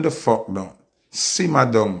 Tone the fuck down.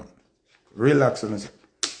 Simmer down, man. Relax on yourself.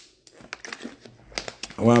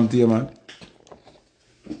 I want to tell you, man.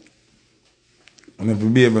 You have to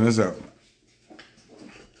behave on yourself, man.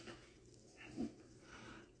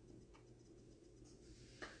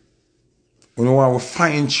 We don't want to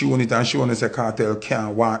fine tune it and show us a Cartel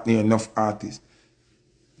can't want near enough artists.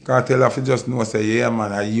 Cartel have to just know say, yeah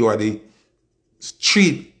man, you are the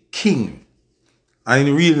street king. And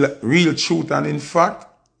in real truth and in fact,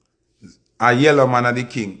 a yellow man are the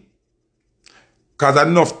king. Cause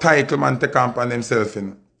enough title man take upon themselves, you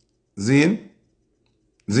know.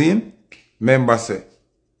 Zin? Member say,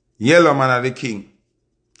 yellow man are the king.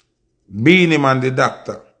 Beanie man the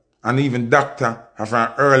doctor. And even doctor have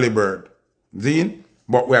an early bird. Zin?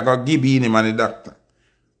 But we are going to give Beanie man the doctor.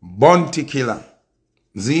 Bounty killer.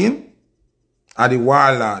 Zin? Are the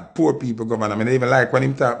warlord, poor people governor. I mean, even like when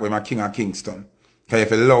him talk with my king of Kingston. Because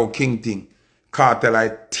if you love king thing, Cartel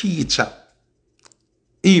like teacher.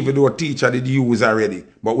 Even though teacher did use already.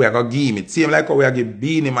 But we are going to give him it. Same like how we are give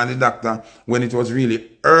Beanie man the doctor when it was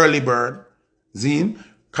really early bird. Zin?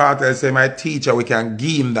 Cartel say my teacher, we can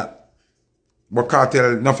give him that. But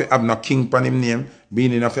Cartel nothing have no king pan him name.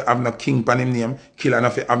 Beanie nothing have no king pan him name. Killer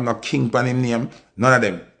nothing have no king pan him name. None of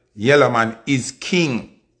them. Yellow man is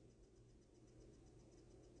king.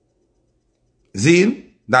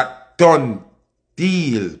 Zin? That done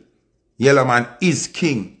deal. Yellow man is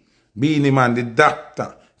king. Beanie man the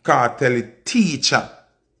doctor. Cartel the teacher.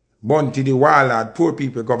 Bounty the warlord. Poor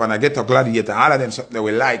people governor. Get a gladiator. All of them something they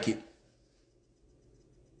will like it.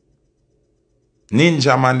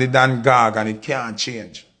 Ninja man the Dan Gag and it can't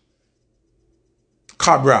change.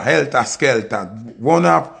 Cobra, Helter Skelter. One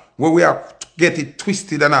up where we are get it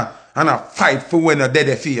twisted and a fight for when you're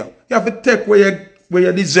dead fear. You have to take where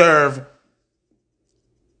you deserve.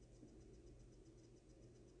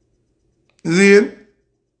 See?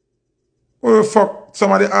 What the fuck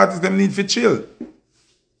some of the artists them need to chill.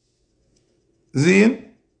 See?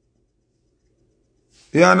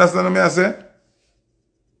 You understand what I say?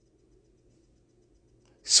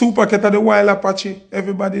 Super Cat of the Wild Apache,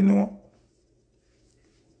 everybody know.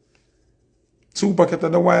 Super Cat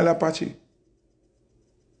of the Wild Apache.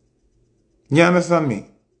 You understand me?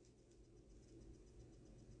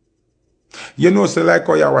 You know, so like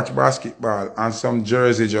how you watch basketball and some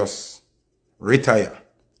jersey just retire.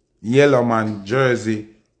 Yellow man jersey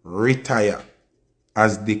retire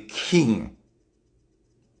as the king.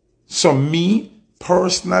 So me,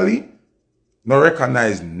 personally, no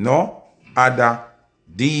recognize no other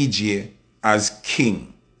DJ as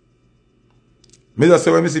king. Me just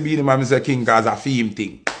say when I see Beanie Man, I say king because a theme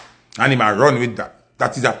thing. And he might run with that.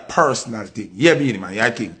 That is a personal thing. Yeah, Beanie Man,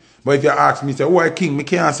 you're king. But if you ask me, say, who I king? Me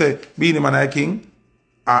can't say Beanie Man I king.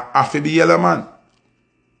 I have to be Yellow Man.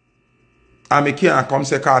 And me can't come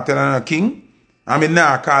say Cartel and a king. And me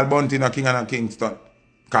nah call Bounty no king and a Kingston.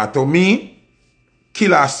 Because to me,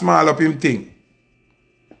 killer small up him thing.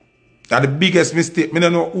 That's the biggest mistake. Me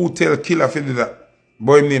don't know who tell Killer to do that.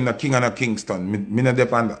 Boy, him name na King and a Kingston. Me not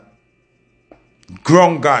depend that.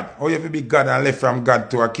 Ground God. How you have to be God and left from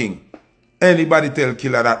God to a king? Anybody tell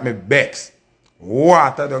Killer that me vex.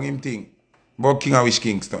 Water down him thing. But King of which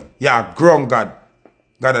Kingston? Yeah, ground God.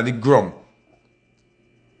 God of the ground.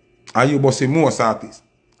 And you bossy most artists.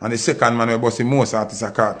 And the second man we bossy most artists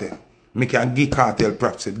are Cartel. Me can give Cartel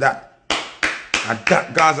props to that. And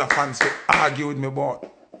that Gaza fans will argue with me about.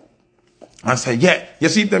 And say, yeah. You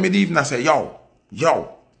see them in the evening and say, yo,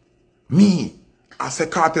 me, I say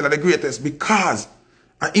Cartel are the greatest because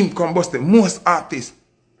and him come bust the most artists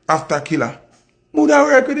after Killer. Would I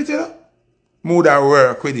work with it, you know? Would I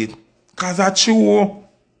work with it? Because I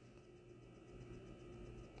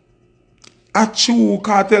true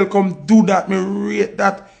Cartel come do that. Me rate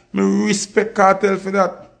that. Me respect Cartel for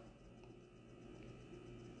that.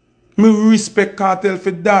 Me respect Cartel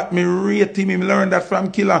for that. Me rate him. Him learn that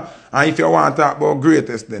from Killer. And if you want to talk about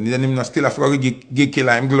greatest, then him not still have to give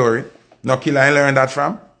Killer him glory. No Killer him learn that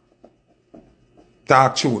from.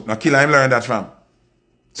 Talk truth. No Killer him learn that from.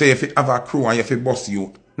 So if you have a crew and you have to boss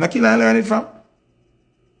you, no Killer him learn it from.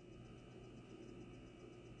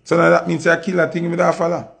 So now that means a Killer thing with that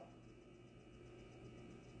fella.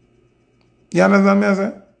 You understand me, I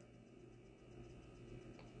say?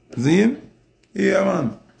 Zine? Yeah,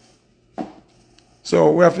 man.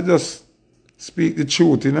 So we have to just speak the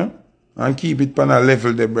truth, you know, and keep it on a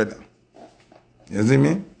level there, brother. You see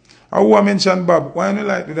me? I want to mention Bob. Why don't you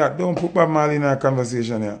like that? Don't put Bob Marley in our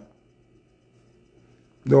conversation here.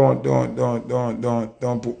 Don't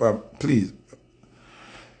put Bob, please.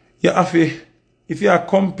 You have to, if you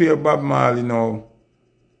compare Bob Marley now,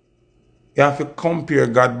 you have to compare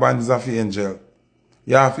God bands of angel.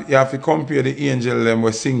 You have to compare the angel them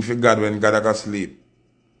who sing for God when God got sleep.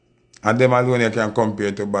 And them alone you can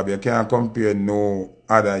compare to Bob. You can't compare no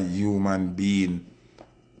other human being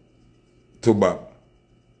to Bob.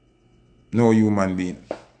 No human being.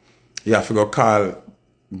 You have to go call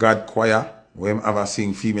God choir, where him have a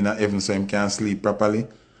sing for him in heaven so him can sleep properly.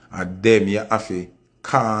 And them you have to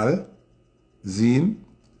call Zine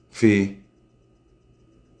for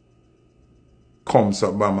comes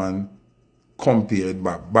up Bob and compare it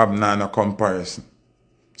Bob. Bob not no comparison.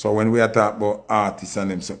 So when we are talking about artists and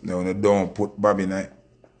them something, they don't put Bob in it.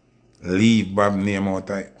 Leave Bob name out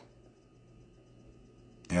of it.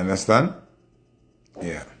 You understand?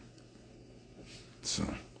 Yeah. So.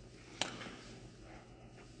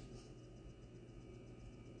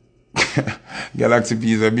 Galaxy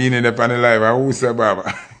Pizza being in the panel live. Who say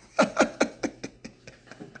Baba?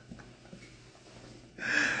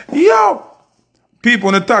 Yo! People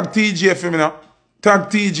on the tag TJ for me now. Tag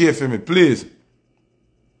TJ for me, please.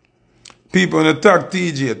 People on the tag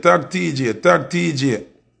TJ, tag TJ, tag TJ.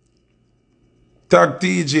 Tag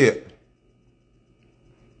TJ.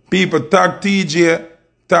 People tag TJ,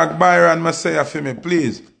 tag Byron Messiah for me,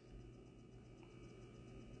 please.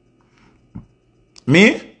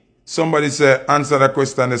 Me? Somebody say, answer the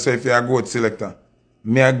question, they say if you're a goat selector.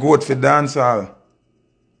 Me I goat for dancehall.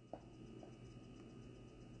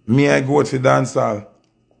 Me I goat for dancehall.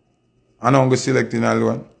 And I'm going to select in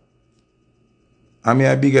alone. And me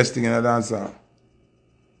the biggest thing in the dancehall.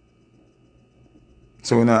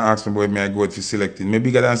 So when I ask me about me I goat for selecting. Me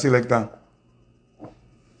bigger than selector.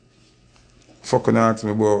 Fuck when I ask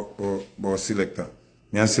me about selector.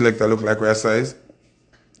 Me and selector look like our size.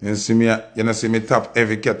 You see me top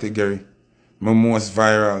every category. My most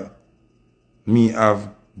viral. Me have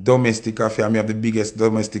domestic affair. Me have the biggest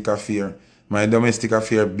domestic affair. My domestic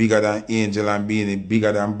affair bigger than Angel and Beanie,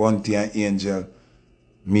 bigger than Bunty and Angel.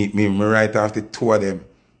 Me right after two of them.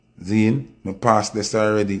 Zine, me pass this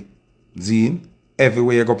already. Zine,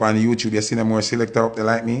 everywhere you go up on YouTube, you see no more selector up there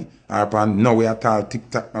like me. Or upon now we at all,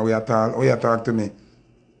 TikTok, now we at all. Oh, you talk to me.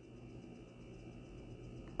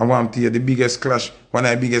 I want to hear the biggest clash, one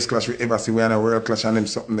of the biggest clash we ever see. We in a world clash and them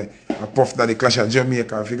something there. I Puff Daddy clash at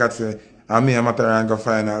Jamaica. I forgot to say, and me and Mataran go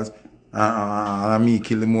finals. And me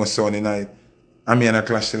kill the most Sunday night. And me and a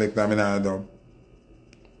clash selector, I'm in a dub.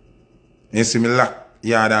 You see me lock,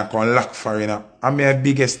 yard and come lock for you know. And me the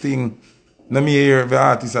biggest thing. Now me hear the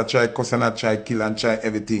artists I try cuss and I try kill and try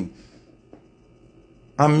everything.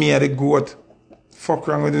 And me the goat. Fuck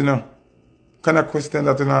wrong with you now. Kind of question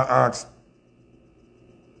that you not ask.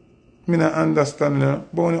 Me not understand you know.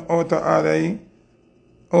 But only out of order you.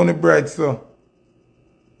 Only bright so.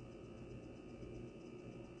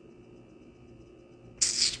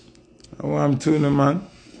 I want to know, man.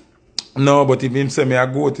 No, but if him say me a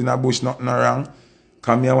goat in a bush, nothing wrong.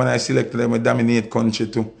 Come here when I select them, I dominate country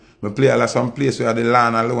too. I play a lot some place where the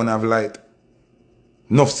land alone have light.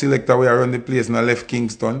 Enough selector where around the place in I left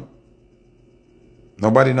Kingston.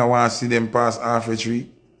 Nobody no want to see them pass half a tree.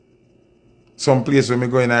 Some place where me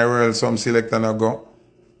go in the world, some selector no go.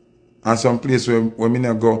 And some place where me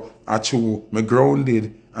no go, I true, me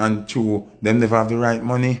grounded and true, them never have the right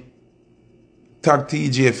money. Tag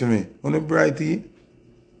TJ for me. On the brighty.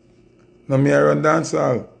 No me I run dance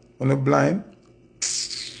hall. On the blind.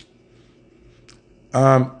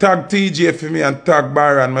 Tag TJ for me and tag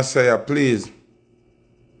Byron Messiah, please.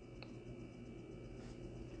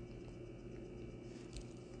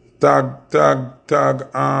 Tag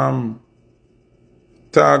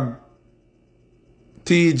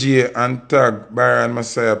TJ and tag Byron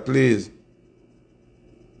Messiah, please.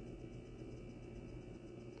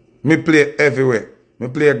 Me play everywhere. Me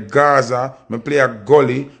play a Gaza, me play a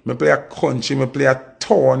gully, me play a country, me play a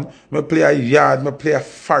town, me play a yard, me play a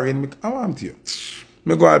foreign. I want you.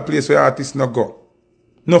 Me go a place where artists no go.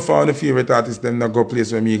 No for the favorite artists, them no go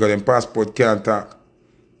place where me go. Them passport can't talk.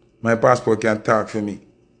 My passport can't talk for me.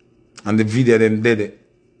 And the video them did it.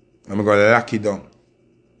 I'm going to lock it down.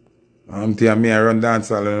 I'm telling me I run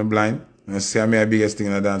dancehall on the blind. And I say me the biggest thing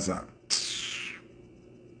in the dancehall.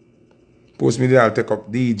 Post me there, I'll take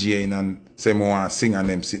up DJing and say I want to sing and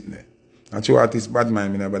them sitting there. And two artists bad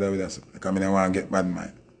mind, me not bother with that. Because I don't want to get bad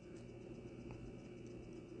mind.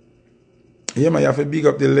 Yeah, man, you have to big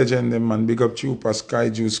up the legend, them, man. Big up Trooper, Sky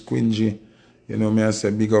Juice, Quingy. You know, me I say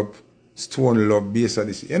big up Stone Love, Bass of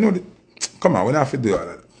this. You know, come on, we don't have to do all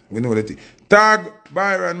that. We know the thing. Tag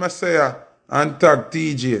Byron Messiah and tag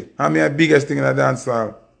TJ. I'm the biggest thing in the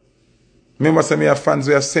dancehall. Remember some of your fans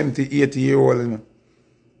who are 70, 80 years old, you know.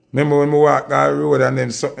 Remember when we walk down the road and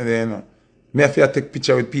them something there, you know. Me have to take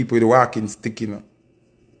picture with people with the walking stick, you know.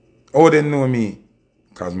 How they know me?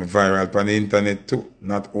 Because I'm viral on the internet too.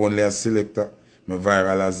 Not only as selector. I'm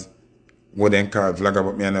viral as what they call vlogger,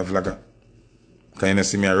 but me and a vlogger. Because you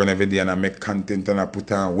see me I run every day and I make content and I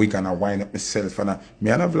put on a wig and I wind up myself and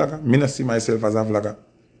me and a vlogger. Me not see myself as a vlogger.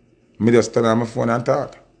 Me just turn on my phone and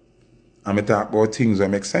talk. And me talk about things that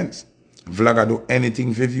make sense. Vlogger do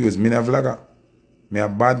anything for views. Me not a vlogger. Me a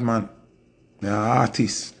bad man. Me a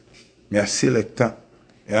artist. Me a selector.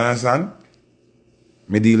 You understand?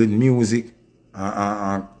 Me deal with music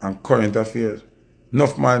and current affairs.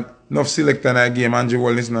 Enough selector in that game. Andrew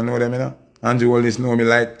Wallace no know them, you know. Andrew Wallace know me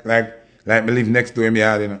like me live next to him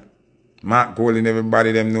yard, you know. Mark Golding,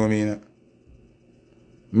 everybody them know me, you know.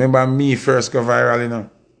 Remember me first go viral, you know.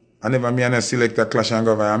 I never me and a selector clash and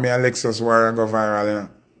go viral. Me and Lexus Warrior go viral, you know.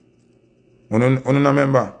 You know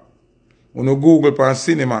remember? You know Google pan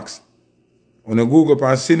Cinemax. You know Google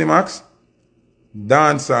pan Cinemax.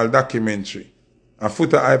 Dancehall documentary. A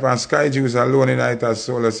Foota hype and Sky Juice alone in it as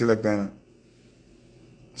solo selector, you know.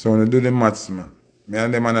 So when you do the maths, man. Me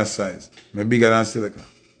and them on a size. Me bigger than selector.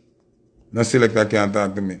 No selector can't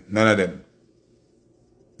talk to me. None of them.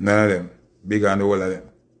 None of them. Bigger than the whole of them.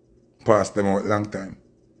 Passed them out long time.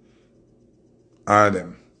 All of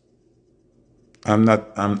them. I'm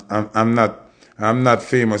not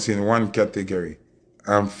famous in one category.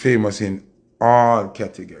 I'm famous in all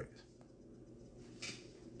categories.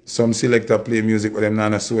 Some selector play music with them not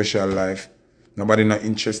in a social life. Nobody not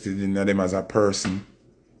interested in them as a person.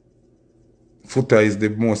 Foota is the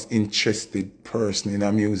most interested person in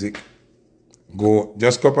a music. Go,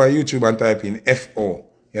 just go up on YouTube and type in FO.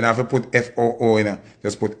 You don't have to put FOO in it.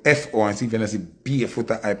 Just put FO and see if you can see be a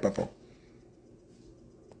Foota hype pop up.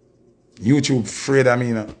 YouTube afraid of me,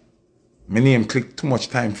 you know. My name click too much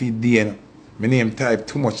time for the D, you know. My name type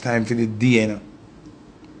too much time for the D, you know.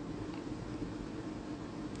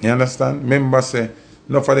 You understand? Remember say,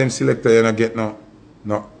 enough of them selector you don't get no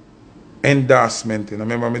endorsement, you know.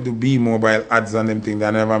 Remember me do B-Mobile ads and them things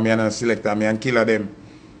that never me and a selector, me and killer them.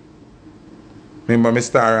 Remember me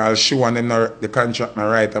star all show and them the contract not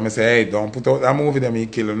right. And I say, hey, don't put out that movie them you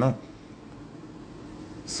kill, you know.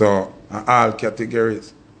 So all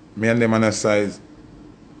categories. Me and them on a size.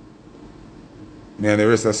 Me and the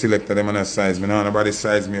rest of the selector them on a size. Me know nobody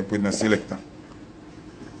size me up with no selector.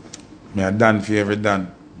 Me a Dan for every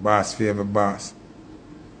Dan. Boss for every boss.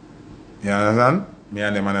 You understand? Me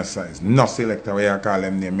and them on a size. No selector where you call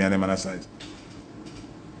them name. Me and them on a size.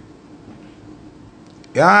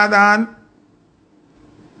 Yeah, Dan.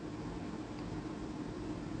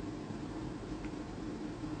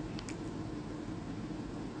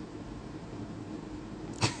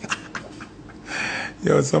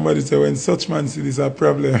 Yo, somebody say when such man see this a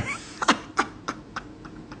problem.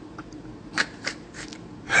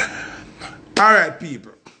 Alright,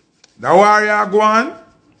 people. The warrior go on.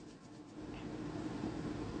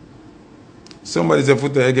 Somebody say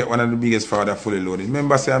Foota you get one of the biggest father fully loaded.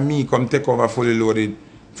 Remember say me come take over fully loaded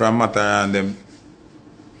from Matter and them.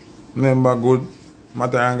 Remember good.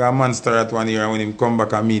 Matter and got monster at 1 year and when him come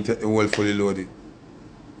back and meet the whole fully loaded.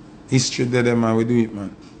 History there them man, we do it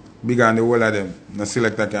man. Big on the whole of them. No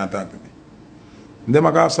selector can't talk to me. Them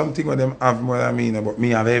I have something with them have more than me, but me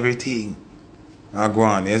have everything. I go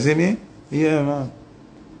on, you see me? Yeah man.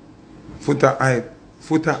 Foota hype.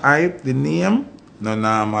 Foota hype, the name, no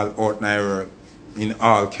normal out in the world. In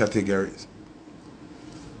all categories.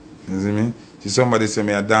 You see me? See somebody say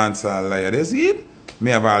me a dancer liar. You see it?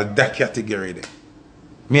 Me have all that category there.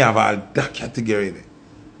 Me have all that category there.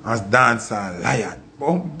 As dancer liar.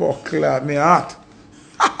 Bumbo clad me heart.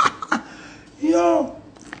 Yo.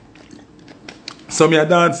 So me a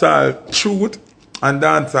dancer truth and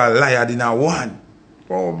dancer liar in a one.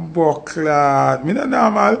 Bumbo clad. Me not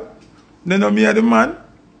normal. Then no me a the man.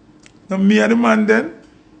 No me a the man then.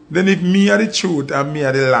 Then if me are the truth and me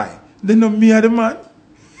are the lie, then no me are the man.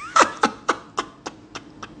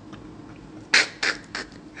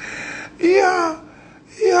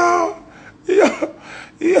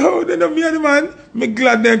 Yo, then no me are the man. Me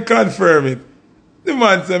glad they confirm it. The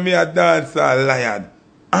man say me a dancer liar.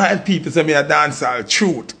 And people say me a dancer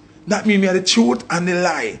truth. That mean me are the truth and the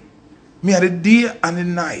lie. Me are the day and the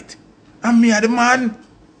night. And me are the man.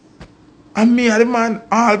 And me are the man.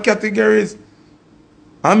 All categories.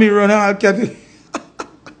 And me run all categories.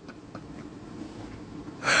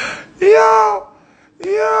 Yo.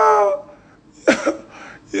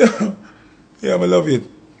 Yeah, I love it.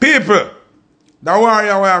 People, the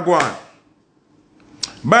warrior where I go on.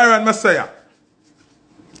 Byron Messiah.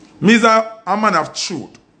 Me's a man of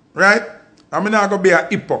truth. Right? I'm not going to be a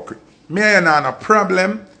hypocrite. Me and I have a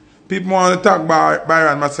problem. People want to talk about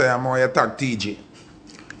Byron Messiah more you talk TJ.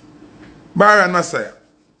 Byron Messiah.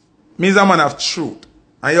 Me's a man of truth.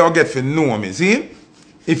 And y'all get to know me. See?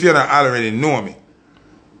 If you don't already know me.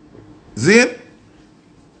 See?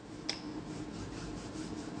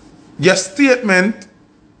 Your statement,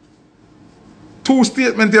 two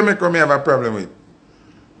statements you make me have a problem with.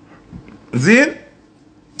 See?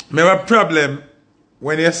 Me have a problem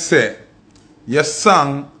when you say your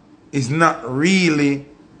song is not really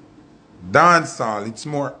dancehall, it's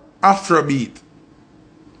more Afrobeat.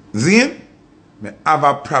 See? Me have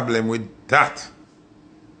a problem with that.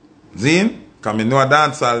 See? Because I know a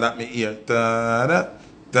dancehall that me hear. Da-da,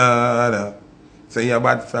 da-da. Say you're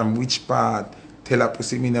bad from which part? Tell a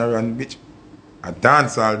pussy me no run bitch. A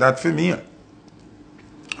dancehall that for me.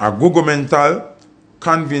 A Google mental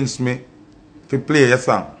convince me to play your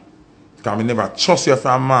song. Because I never trust you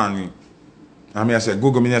from man. And I say,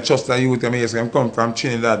 Google me not trust the youth. I say, I come from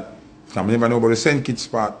Trinidad. Because I never know about the St. Kitts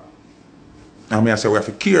part. And I say, we have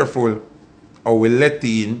to be careful how we let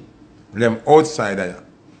in them outside there.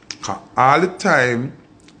 Because all the time,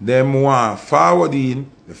 them want forward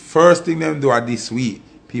in, the first thing them do are this week.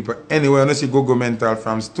 People anywhere, you see Google mental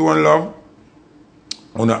from Stone Love,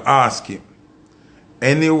 you ask him.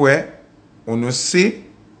 Anywhere, you see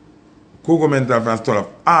Google mental from Stone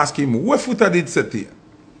Love, ask him, what Foota did say to you?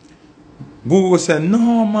 Google said,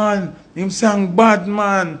 no man, him sang bad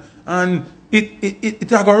man, and it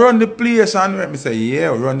a go run the place. And me say, yeah,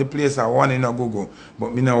 run the place I want in a Google.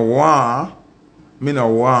 But me no want,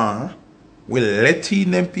 we let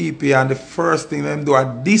in them people and the first thing them do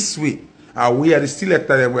are this week. And we are the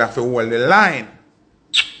selector that we have to hold the line.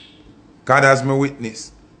 God has me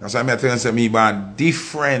witness. That's why I tell you, say, me born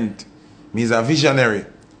different. Me is a visionary.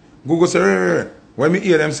 Google say, when me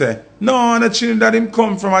hear them say, no, the children that him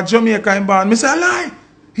come from a Jamaica him born. Me say, a lie.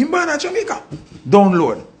 Him born a Jamaica.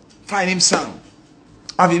 Download. Find him song.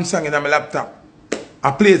 Have him song in my laptop.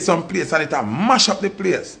 I play it some place and it a mash up the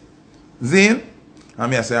place. Then, and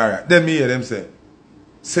me I say, alright. Then me hear them say,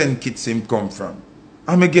 St. Kitts him come from.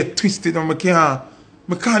 And me get twisted and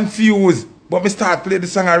me confused. But me start play the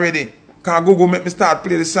song already. Because Google make me start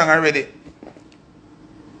play the song already.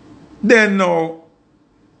 Then now,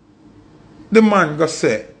 the man go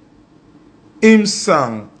say, him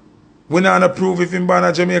song, we not approve if him born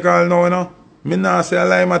a Jamaica now, you know. Me not say a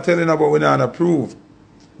lie, I'm telling you, but we not approve.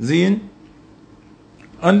 Zine?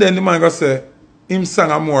 And then the man go say, him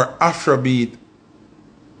song a more Afrobeat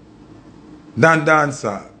than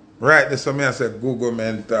dancer. Right, that's what I say, Google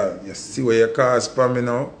mental. You see where you cause for me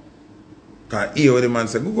now? Can hear what the man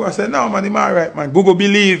say. Google I say, no man, him alright man. Google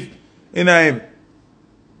believe in him.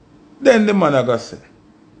 Then the man I go say,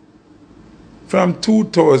 from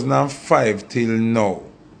 2005 till now,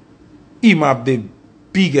 him have the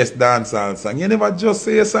biggest dancehall song. You never just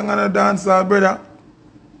say a song on a dancehall, brother.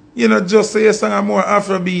 You not just say a song on more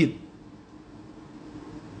Afrobeat.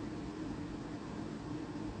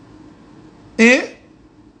 Eh?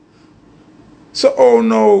 So, oh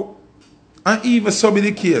no, and even so be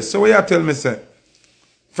the case. So what you tell me, say,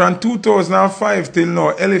 From 2005 till now,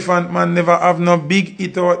 Elephant Man never have no big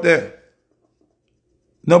hit out there.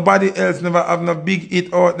 Nobody else never have no big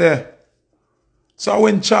hit out there. So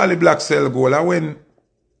when Charlie Black sell goal,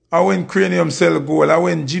 when Cranium sell goal,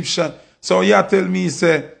 when Egyptian. So you tell me,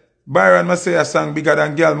 say, Byron must say a song bigger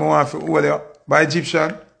than girl, I want to hold you by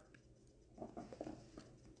Egyptian.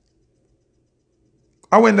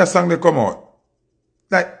 And when that song they come out?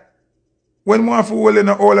 Like, when I want to hold you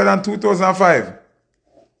no older than 2005?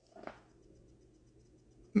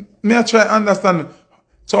 Me I try understand.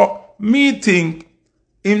 So, me think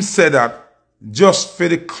him said that just for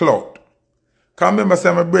the clout. Because remember,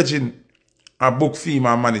 say my brethren a book film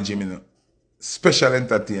and manage him, you know. Special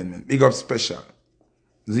entertainment. Big up special.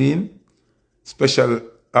 Zine? Special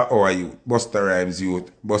at our youth. Buster Rhymes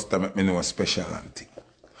youth. Buster make me know a special and thing.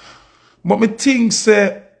 But me think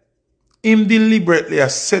say him deliberately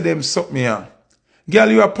has said them something here.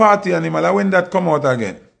 Girl, you a party animal. And when that come out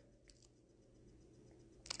again?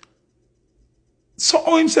 So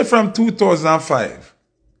how him say from 2005?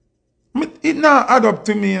 It not add up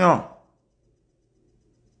to me, you know.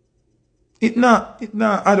 It not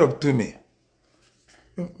add up to me.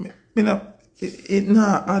 It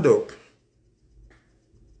not add up.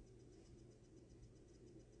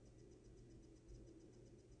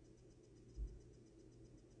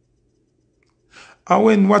 And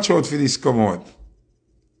when watch out for this come out.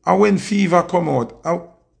 And when fever come out.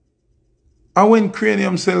 And when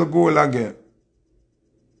cranium cell goal again.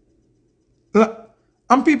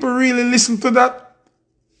 And people really listen to that.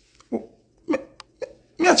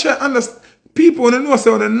 Me I try to understand. People don't know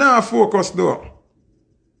say they not focus though.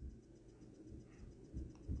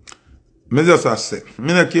 Me just say,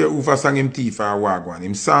 me not care who for sang him thief or wagwan.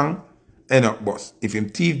 Him sang, end up boss. If him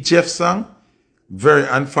thief Jeff sang, very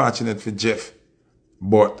unfortunate for Jeff.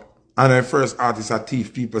 But and the first artist a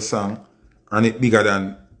thief people sang, and it bigger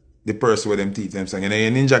than the person with them thief them sang. And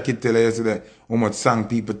then Ninja Kid tell you yesterday how much song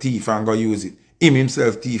people thief and go use it. Him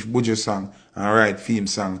himself thief Buju song and write film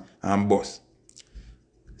song and boss.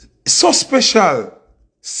 So special.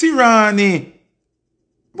 Sirani.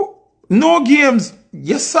 No games.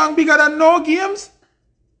 Your song bigger than no games?